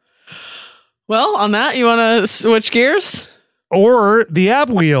 Yeah. Well, on that, you want to switch gears? Or the ab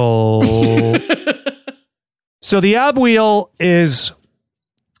wheel. So the ab wheel is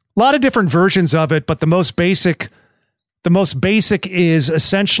a lot of different versions of it, but the most basic is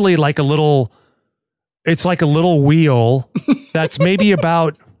essentially like a little wheel that's maybe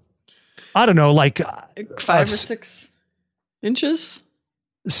about, I don't know, like 5 or 6 inches,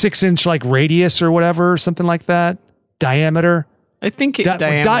 6-inch like radius or whatever, something like that. Diameter. I think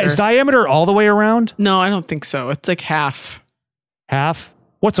diameter. Is diameter all the way around? No, I don't think so. It's like half. Half?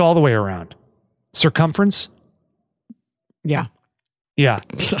 What's all the way around? Circumference? Yeah. Yeah.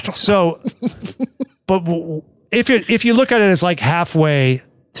 So, but if you look at it as like halfway,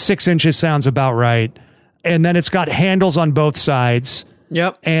 6 inches sounds about right. And then it's got handles on both sides.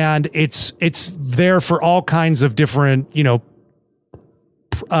 Yep. And it's there for all kinds of different,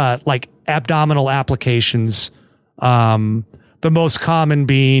 like abdominal applications. The most common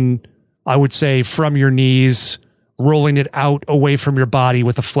being, I would say, from your knees, rolling it out away from your body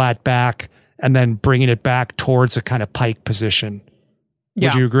with a flat back, and then bringing it back towards a kind of pike position.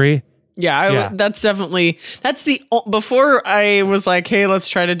 Would you agree? Yeah, that's before I was like, hey, let's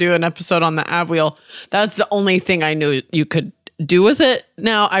try to do an episode on the ab wheel. That's the only thing I knew you could do with it.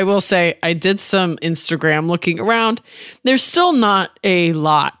 Now, I will say I did some Instagram looking around. There's still not a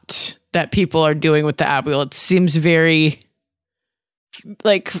lot that people are doing with the ab wheel. It seems very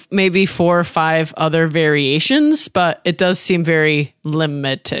like maybe 4 or 5 other variations, but it does seem very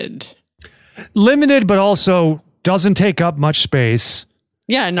limited. Limited, but also doesn't take up much space.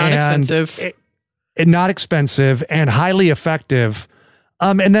 Yeah, not expensive. Not expensive and highly effective.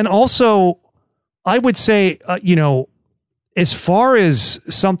 And then also, I would say, as far as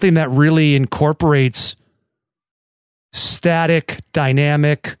something that really incorporates static,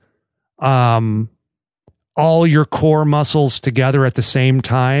 dynamic, all your core muscles together at the same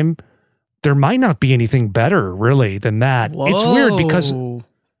time, there might not be anything better really than that. Whoa. It's weird because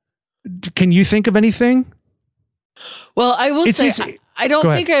can you think of anything? Well, I will say I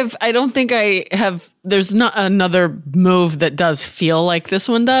don't think I have there's not another move that does feel like this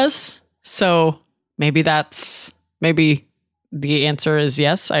one does. So maybe the answer is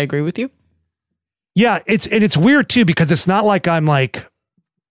yes, I agree with you. Yeah, it's weird too because it's not like I'm like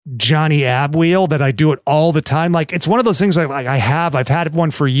Johnny Ab Wheel that I do it all the time. Like it's one of those things I've had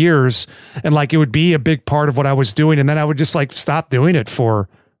one for years and like it would be a big part of what I was doing and then I would just like stop doing it for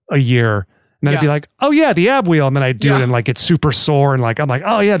a year. And then I'd be like, oh yeah, the ab wheel. And then I'd do it and like it's super sore. And like, I'm like,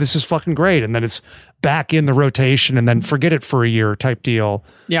 oh yeah, this is fucking great. And then it's back in the rotation and then forget it for a year type deal.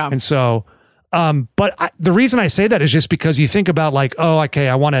 Yeah. And so, but the reason I say that is just because you think about like, oh, okay,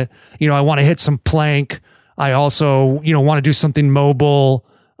 I want to hit some plank. I also, want to do something mobile.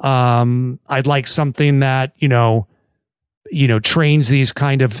 I'd like something that, trains these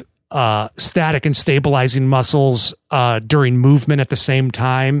kind of, static and stabilizing muscles, during movement at the same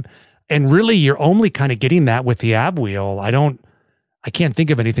time. And really, you're only kind of getting that with the ab wheel. I can't think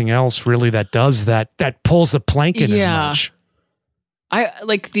of anything else really that does that pulls the plank in as much. I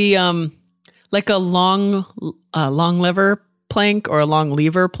like the like a long lever plank or a long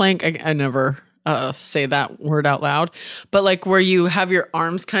lever plank. I never say that word out loud, but like where you have your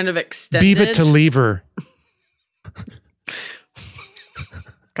arms kind of extended. Beav it to lever.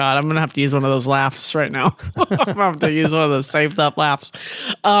 God, I'm going to have to use one of those laughs right now. I'm going to have to use one of those saved up laughs.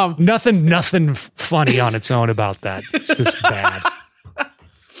 Nothing funny on its own about that. It's just bad.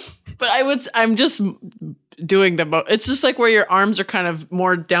 But I'm just doing it's just like where your arms are kind of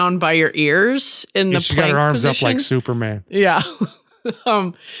more down by your ears in the plank position. She got her arms up like Superman. Yeah.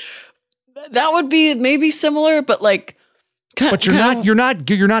 That would be maybe similar, but like, but you're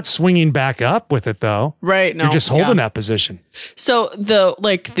not swinging back up with it though. Right. No, you're just holding that position. So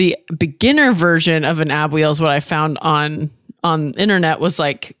the beginner version of an ab wheel is what I found on internet was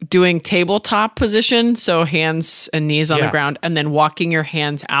like doing tabletop position. So hands and knees on the ground and then walking your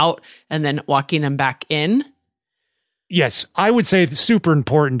hands out and then walking them back in. Yes. I would say it's super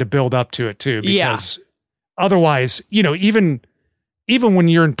important to build up to it too, because otherwise, even when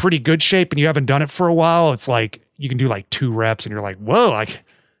you're in pretty good shape and you haven't done it for a while, it's like, you can do like 2 reps and you're like, whoa,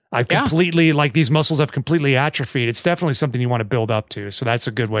 I've completely, like these muscles have completely atrophied. It's definitely something you want to build up to. So that's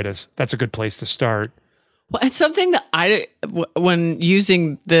a good place to start. Well, and something that when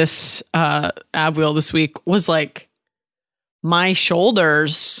using this ab wheel this week was like my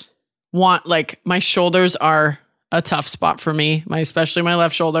shoulders are a tough spot for me, especially my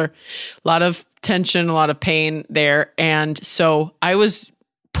left shoulder, a lot of tension, a lot of pain there. And so I was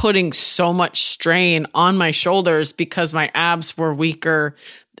putting so much strain on my shoulders because my abs were weaker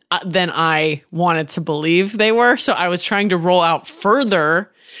than I wanted to believe they were. So I was trying to roll out further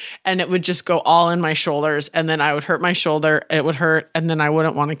and it would just go all in my shoulders. And then I would hurt my shoulder, it would hurt, and then I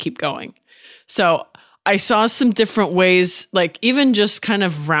wouldn't want to keep going. So I saw some different ways, like even just kind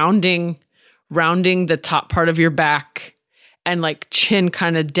of rounding the top part of your back and like chin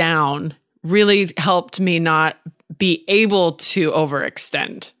kind of down really helped me not be able to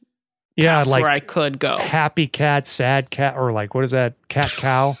overextend. Yeah, like where I could go. Happy cat, sad cat, or like what is that? Cat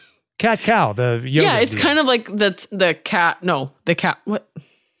cow? Cat cow. The yoga it's deal. kind of like the cat. No, the cat. What?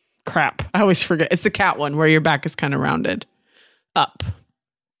 Crap! I always forget. It's the cat one where your back is kind of rounded up.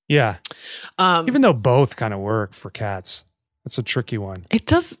 Yeah. Even though both kind of work for cats, that's a tricky one. It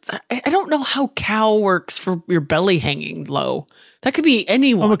does. I don't know how cow works for your belly hanging low. That could be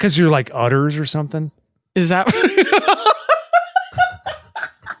anyone. Oh, because you're like udders or something. Is that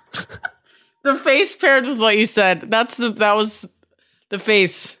the face paired with what you said? That was the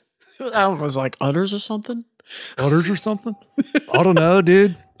face. I was like udders or something. Udders or something? I don't know,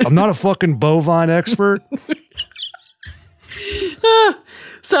 dude. I'm not a fucking bovine expert.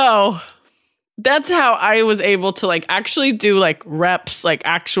 So that's how I was able to like actually do like reps, like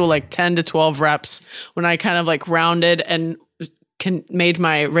actual like 10 to 12 reps when I kind of like rounded and made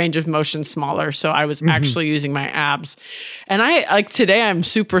my range of motion smaller. So I was actually using my abs. And I like today I'm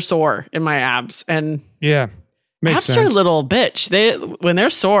super sore in my abs, and makes abs sense. are a little bitch. When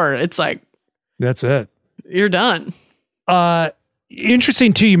they're sore, it's like, that's it. You're done.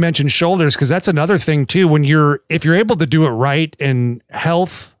 Interesting too. You mentioned shoulders, because that's another thing too. If you're able to do it right and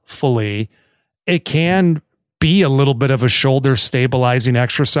healthfully, it can be a little bit of a shoulder stabilizing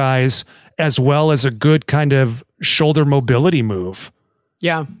exercise as well as a good kind of shoulder mobility move.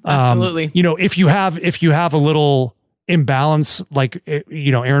 Yeah, absolutely. If you have a little imbalance, like,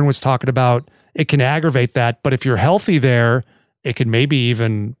 Aaron was talking about, it can aggravate that. But if you're healthy there it could maybe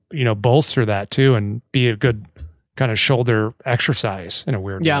even, bolster that too and be a good kind of shoulder exercise in a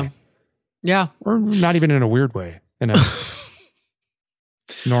weird way. Yeah. Or not even in a weird way, in a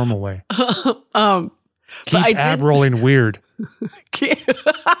normal way. Keep ab rolling weird.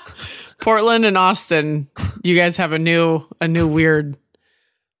 Portland and Austin, you guys have a new weird,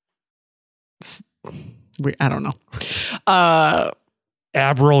 I don't know.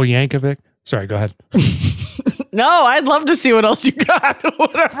 Ab roll Yankovic. Sorry, go ahead. No, I'd love to see what else you got.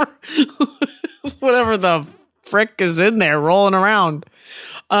 Whatever the frick is in there rolling around.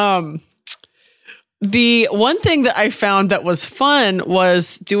 The one thing that I found that was fun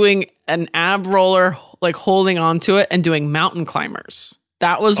was doing an ab roller, like holding onto it and doing mountain climbers.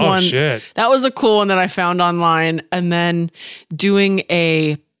 That was one. Shit. That was a cool one that I found online. And then doing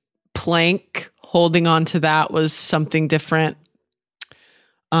a plank, holding onto that was something different.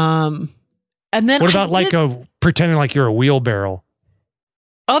 And then what about pretending like you're a wheelbarrow?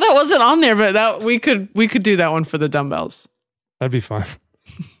 Oh, that wasn't on there, but that we could do that one for the dumbbells. That'd be fun.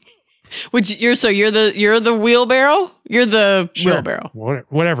 You're the wheelbarrow? You're the wheelbarrow.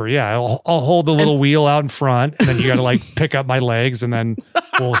 Whatever. Yeah. I'll hold the little wheel out in front, and then you got to like pick up my legs, and then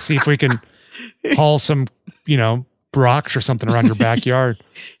we'll see if we can haul some, rocks or something around your backyard.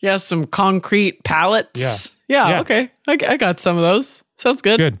 Yeah. Some concrete pallets. Yeah. Okay. I got some of those. Sounds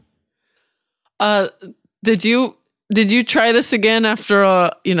good. Good. Did you try this again after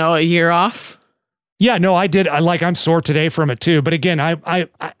a year off? Yeah, no, I did. I'm sore today from it too. But again,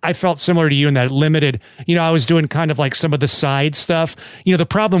 I felt similar to you in that limited, I was doing kind of like some of the side stuff. The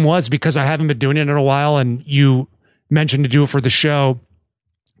problem was because I haven't been doing it in a while, and you mentioned to do it for the show,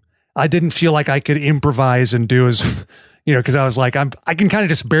 I didn't feel like I could improvise and do as, because I was like, I can kind of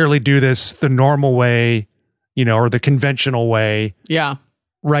just barely do this the normal way, or the conventional way. Yeah.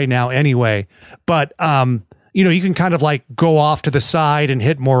 Right now anyway. But, you can kind of like go off to the side and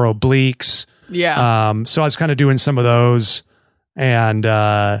hit more obliques. Yeah. So I was kind of doing some of those, and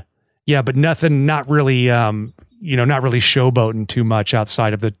but nothing, not really showboating too much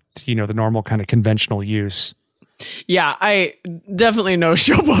outside of the, the normal kind of conventional use. Yeah, I definitely no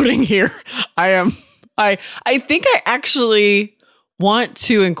showboating here. I think I actually want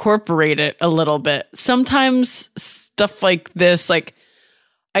to incorporate it a little bit. Sometimes stuff like this, like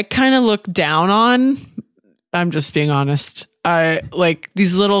I kind of look down on, I'm just being honest. I like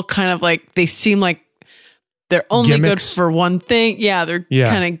these little kind of like, they seem like they're only gimmicks. Good for one thing. Yeah, they're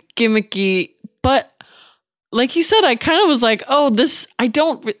kind of gimmicky. But like you said, I kind of was like,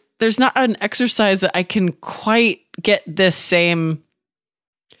 there's not an exercise that I can quite get this same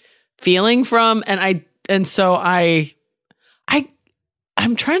feeling from. And so I'm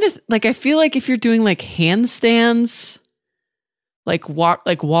trying to, like, I feel like if you're doing like handstands, like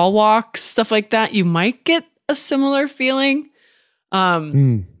wall walks, stuff like that, you might get a similar feeling.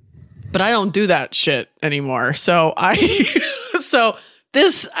 But I don't do that shit anymore. So it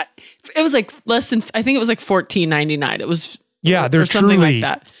was like less than, I think it was like $14.99. It was, they're something truly like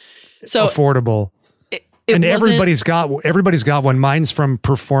that. So affordable. And everybody's got one. Mine's from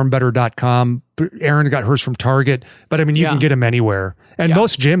performbetter.com. Erin got hers from Target, but I mean, you can get them anywhere, and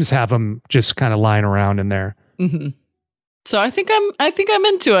most gyms have them just kind of lying around in there. Mm-hmm. So I think I'm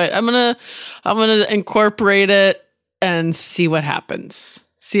into it. I'm gonna incorporate it and see what happens.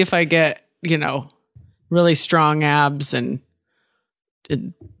 See if I get, really strong abs and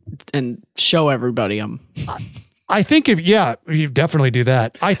show everybody them. I think you definitely do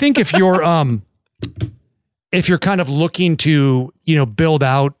that. I think if you're if you're kind of looking to, build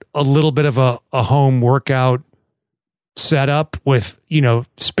out a little bit of a home workout setup with,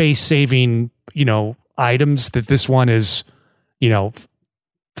 space saving, items, that this one is,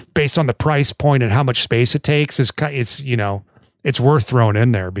 based on the price point and how much space it takes, it's worth throwing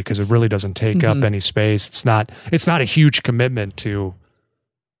in there because it really doesn't take up any space. It's not a huge commitment to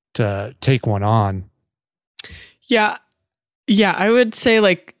take one on. Yeah. Yeah. I would say,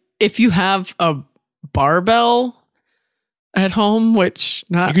 like, if you have a barbell at home, which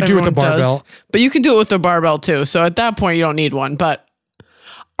not you can do it with a barbell, does, but you can do it with a barbell too. So at that point you don't need one, but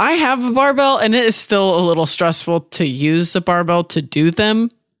I have a barbell and it is still a little stressful to use the barbell to do them.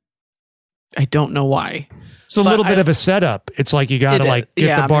 I don't know why. It's a little bit of a setup. It's like you got to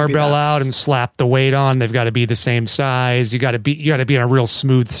get the barbell out and slap the weight on. They've got to be the same size. You got to be on a real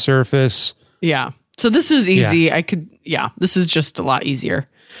smooth surface. Yeah. So this is easy. This is just a lot easier.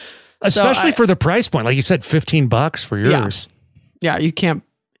 Especially for the price point. Like you said, $15 for yours. Yeah, you can't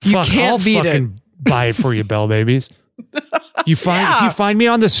I'll beat fucking it. Buy it for you, Bell Babies. If you find me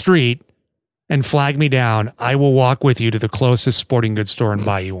on the street and flag me down, I will walk with you to the closest sporting goods store and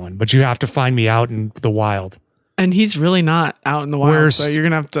buy you one. But you have to find me out in the wild. And he's really not out in the wild, so you're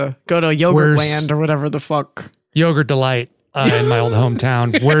gonna have to go to Yogurt Land or whatever the fuck. Yogurt Delight in my old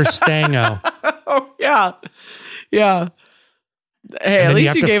hometown. Where's Stango? Oh yeah, yeah. Hey, at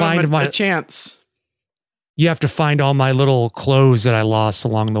least you gave him a chance. You have to find all my little clothes that I lost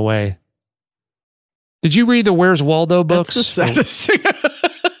along the way. Did you read the Where's Waldo books? That's the saddest thing.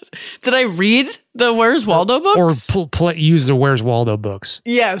 Did I read the Where's Waldo books? Or use the Where's Waldo books?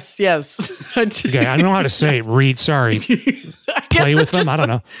 Yes. Okay, I don't know how to say it. Read, sorry. Play with them? I don't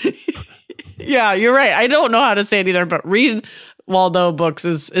know. Yeah, you're right. I don't know how to say it either, but read Waldo books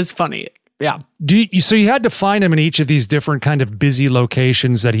is funny. Yeah. So you had to find him in each of these different kind of busy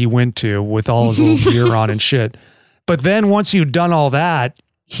locations that he went to with all his little gear on and shit. But then once you'd done all that,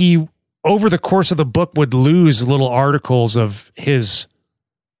 he, over the course of the book, would lose little articles of his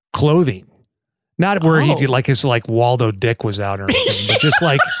clothing. Not where he like his like Waldo dick was out or anything, but just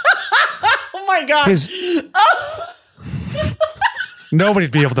like oh my God.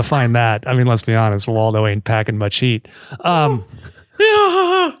 Nobody'd be able to find that. I mean, let's be honest, Waldo ain't packing much heat. But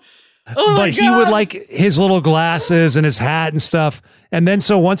he would like his little glasses and his hat and stuff. And then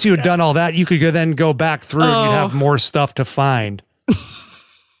so once you had done all that, you could then go back through and you'd have more stuff to find.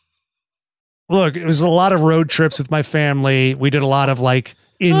 Look, it was a lot of road trips with my family. We did a lot of like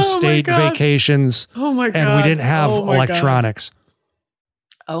in-state vacations. Oh my God. And we didn't have electronics.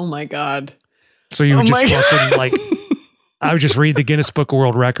 Oh my God. So you would just fucking like, I would just read the Guinness Book of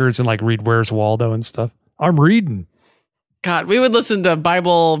World Records and like read Where's Waldo and stuff. I'm reading. God, we would listen to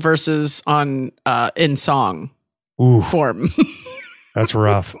Bible verses on in song form. That's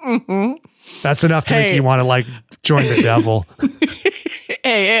rough. Mm-hmm. That's enough to make you want to like join the devil.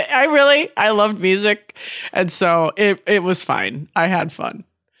 Hey, I loved music, and so it was fine. I had fun.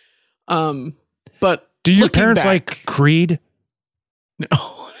 But do your parents like Creed?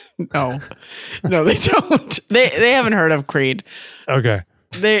 No, they don't. They haven't heard of Creed. Okay.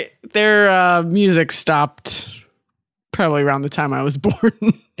 Their music stopped probably around the time I was born.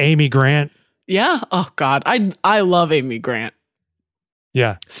 Amy Grant. Yeah. Oh God, I love Amy Grant.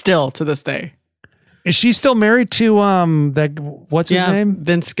 Yeah. Still to this day. Is she still married to that? What's his name?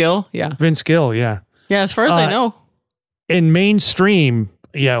 Vince Gill. Yeah. Vince Gill. Yeah. Yeah. As far as I know. In mainstream,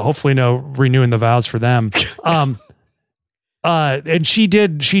 yeah. Hopefully, no renewing the vows for them. And she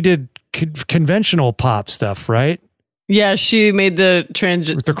did conventional pop stuff, right? Yeah, she made the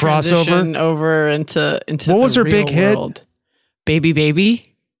transition over into what was her big world. Hit? Baby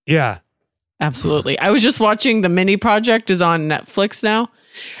Baby. Yeah, absolutely. I was just watching the Mini Project is on Netflix now,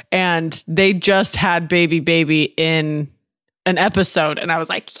 and they just had Baby Baby in an episode, and I was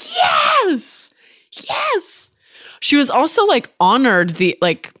like, yes. She was also like honored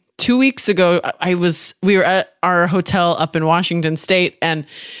 2 weeks ago. We were at our hotel up in Washington State, and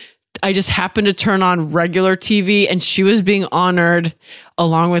I just happened to turn on regular TV, and she was being honored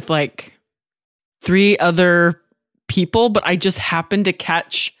along with like 3 other people, but I just happened to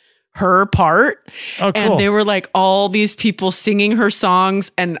catch her part. Oh, cool. And they were like all these people singing her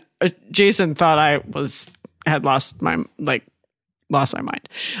songs, and Jason thought I had lost my mind.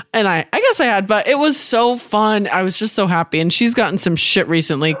 And I guess I had, but it was so fun. I was just so happy. And she's gotten some shit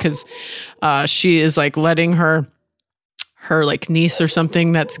recently because she is like letting her like niece or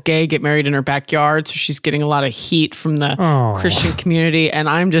something that's gay get married in her backyard. So she's getting a lot of heat from the Christian community. And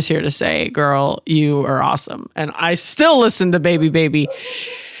I'm just here to say, girl, you are awesome. And I still listen to Baby Baby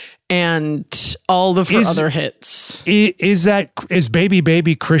and all of her other hits. Is Baby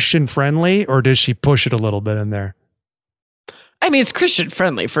Baby Christian friendly, or does she push it a little bit in there? I mean, it's Christian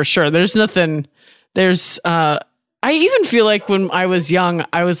friendly for sure. I even feel like when I was young,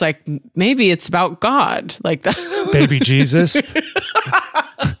 I was like, maybe it's about God, like that. Baby Jesus.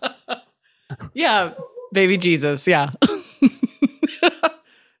 Yeah, baby Jesus. Yeah.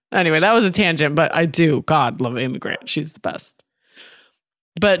 Anyway, that was a tangent, but I do love Amy Grant. She's the best.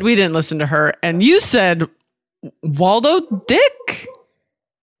 But we didn't listen to her. And you said Waldo Dick?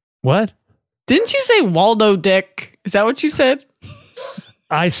 What? Didn't you say Waldo Dick? Is that what you said?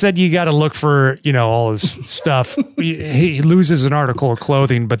 I said you got to look for, all his stuff. He loses an article of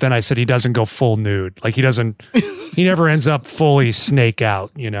clothing, but then I said he doesn't go full nude. Like he never ends up fully snake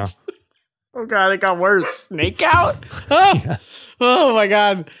out, Oh God, it got worse. Snake out? Oh, yeah. Oh my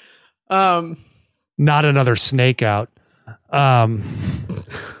God. Not another snake out.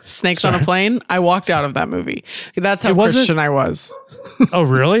 Snakes on a Plane? I walked out of that movie. That's how Christian I was. Oh,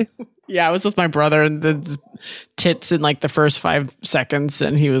 really? Yeah, I was with my brother and the tits in like the first 5 seconds,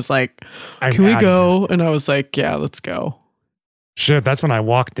 and he was like, "Can we go?" And I was like, "Yeah, let's go." Shit, that's when I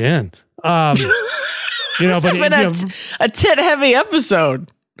walked in. But a tit heavy episode.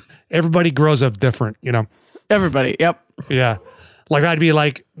 Everybody grows up different, Everybody. Yep. Yeah. Like I'd be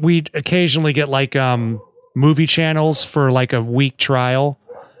like, we'd occasionally get like movie channels for like a week trial.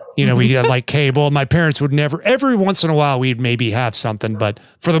 You know, we get like cable. My parents would never, every once in a while we'd maybe have something, but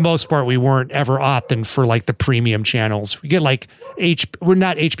for the most part, we weren't ever opting for like the premium channels. We get like we're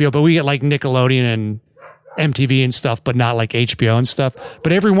not HBO, but we get like Nickelodeon and MTV and stuff, but not like HBO and stuff.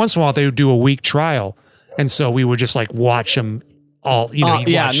 But every once in a while they would do a week trial. And so we would just like watch them all, you know, watch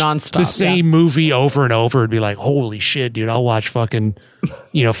nonstop. the same movie over and over. It'd be like, holy shit, dude, I'll watch fucking,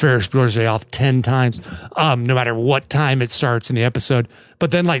 you know, Ferris Bueller's Day Off 10 times, no matter what time it starts in the episode.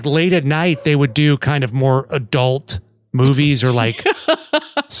 But then like late at night, they would do kind of more adult movies or like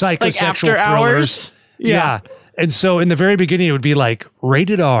psychosexual after thrillers. hours? Yeah. And so in the very beginning, it would be like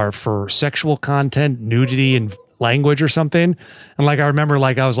rated R for sexual content, nudity, and language or something. And like I remember,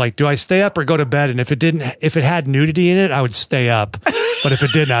 like I was like, do I stay up or go to bed? And if it had nudity in it, I would stay up. But if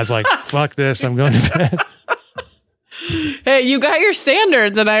it didn't, I was like, fuck this, I'm going to bed. Hey, you got your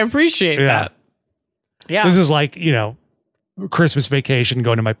standards, and I appreciate that. Yeah. This is like, you know, Christmas vacation,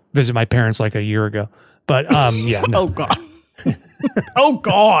 going to visit my parents like a year ago. But yeah. No. Oh God. Oh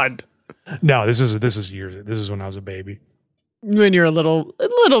God. No, this is years. This is when I was a baby. When you're a little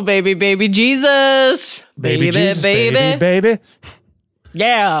baby Jesus. Baby Jesus, baby.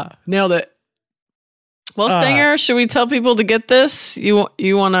 Yeah. Nailed it. Well, Stinger, should we tell people to get this? You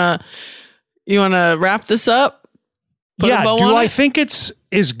wanna wrap this up? Yeah, do I think it's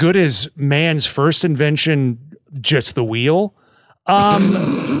as good as man's first invention, just the wheel?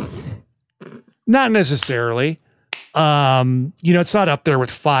 Not necessarily. You know, it's not up there with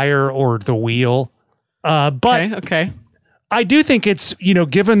fire or the wheel. But okay. I do think it's, you know,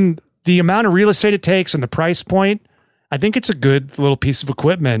 given the amount of real estate it takes and the price point, I think it's a good little piece of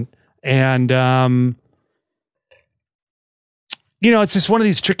equipment. And, you know, it's just one of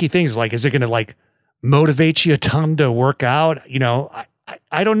these tricky things. Like, is it going to like motivate you a ton to work out? You know,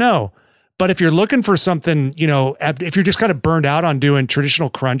 I don't know. But if you're looking for something, you know, if you're just kind of burned out on doing traditional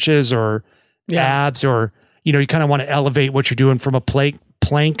crunches or abs, or, you know, you kind of want to elevate what you're doing from a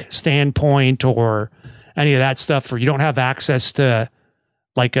plank standpoint or any of that stuff, or you don't have access to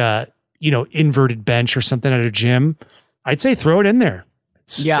like a, you know, inverted bench or something at a gym, I'd say throw it in there.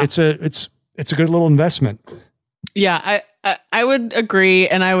 It's a good little investment. Yeah, I would agree.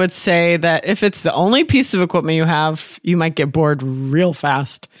 And I would say that if it's the only piece of equipment you have, you might get bored real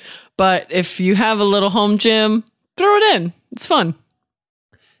fast. But if you have a little home gym, throw it in. It's fun.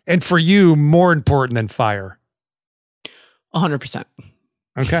 And for you, more important than fire. 100%.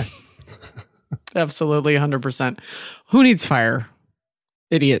 Okay. Absolutely 100%. Who needs fire?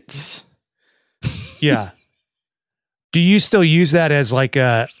 Idiots. Yeah. Do you still use that as like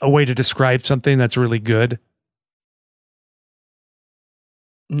a way to describe something that's really good?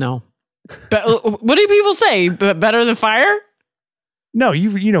 No. But what do people say? Better than fire? No,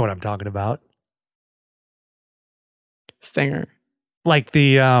 you know what I'm talking about. Stinger. Like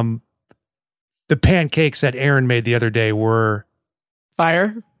the pancakes that Aaron made the other day were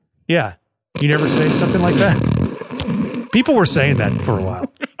fire? Yeah. You never say something like that? People were saying that for a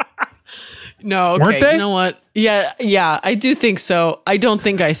while. No, okay. Weren't they? You know what? Yeah, I do think so. I don't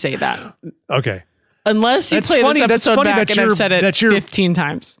think I say that. Okay. Unless you play this episode back and I've said it 15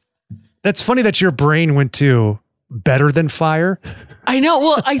 times. That's funny that your brain went to better than fire. I know.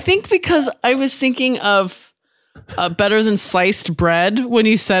 Well, I think because I was thinking of better than sliced bread when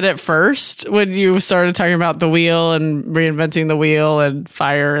you said it first, when you started talking about the wheel and reinventing the wheel and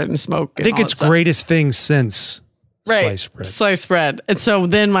fire and smoke. And I think it's greatest thing since sliced bread. Sliced bread. And so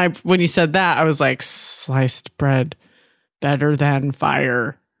then when you said that, I was like, sliced bread better than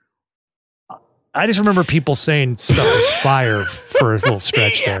fire. I just remember people saying stuff was fire for a little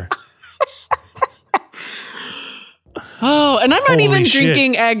stretch there. Oh, and I'm not even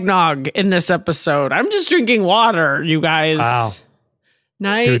drinking eggnog in this episode. I'm just drinking water, you guys. Wow.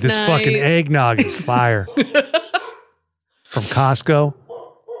 Dude, this fucking eggnog is fire. From Costco.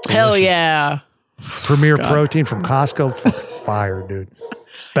 Hell yeah. Premier Protein from Costco. Fire, dude.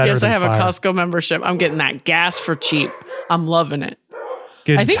 Better yes, I have fire. a Costco membership. I'm getting that gas for cheap. I'm loving it.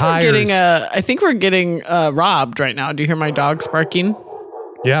 I think we're getting robbed right now. Do you hear my dogs barking?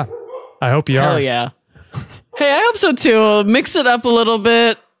 Yeah. I hope you are. Hell yeah. Hey, I hope so too. Mix it up a little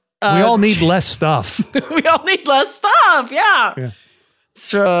bit. We all need less stuff. We all need less stuff. Yeah.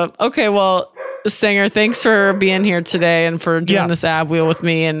 So, okay. Well, Stinger, thanks for being here today and for doing this ab wheel with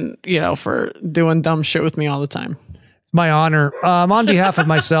me and, you know, for doing dumb shit with me all the time. My honor. On behalf of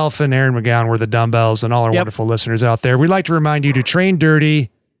myself and Aaron McGowan, we're the Dumbbells and all our wonderful listeners out there. We'd like to remind you to train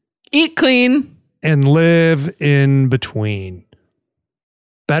dirty, eat clean, and live in between.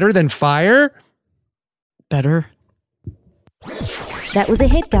 Better than fire? better. That was a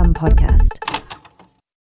HeadGum podcast.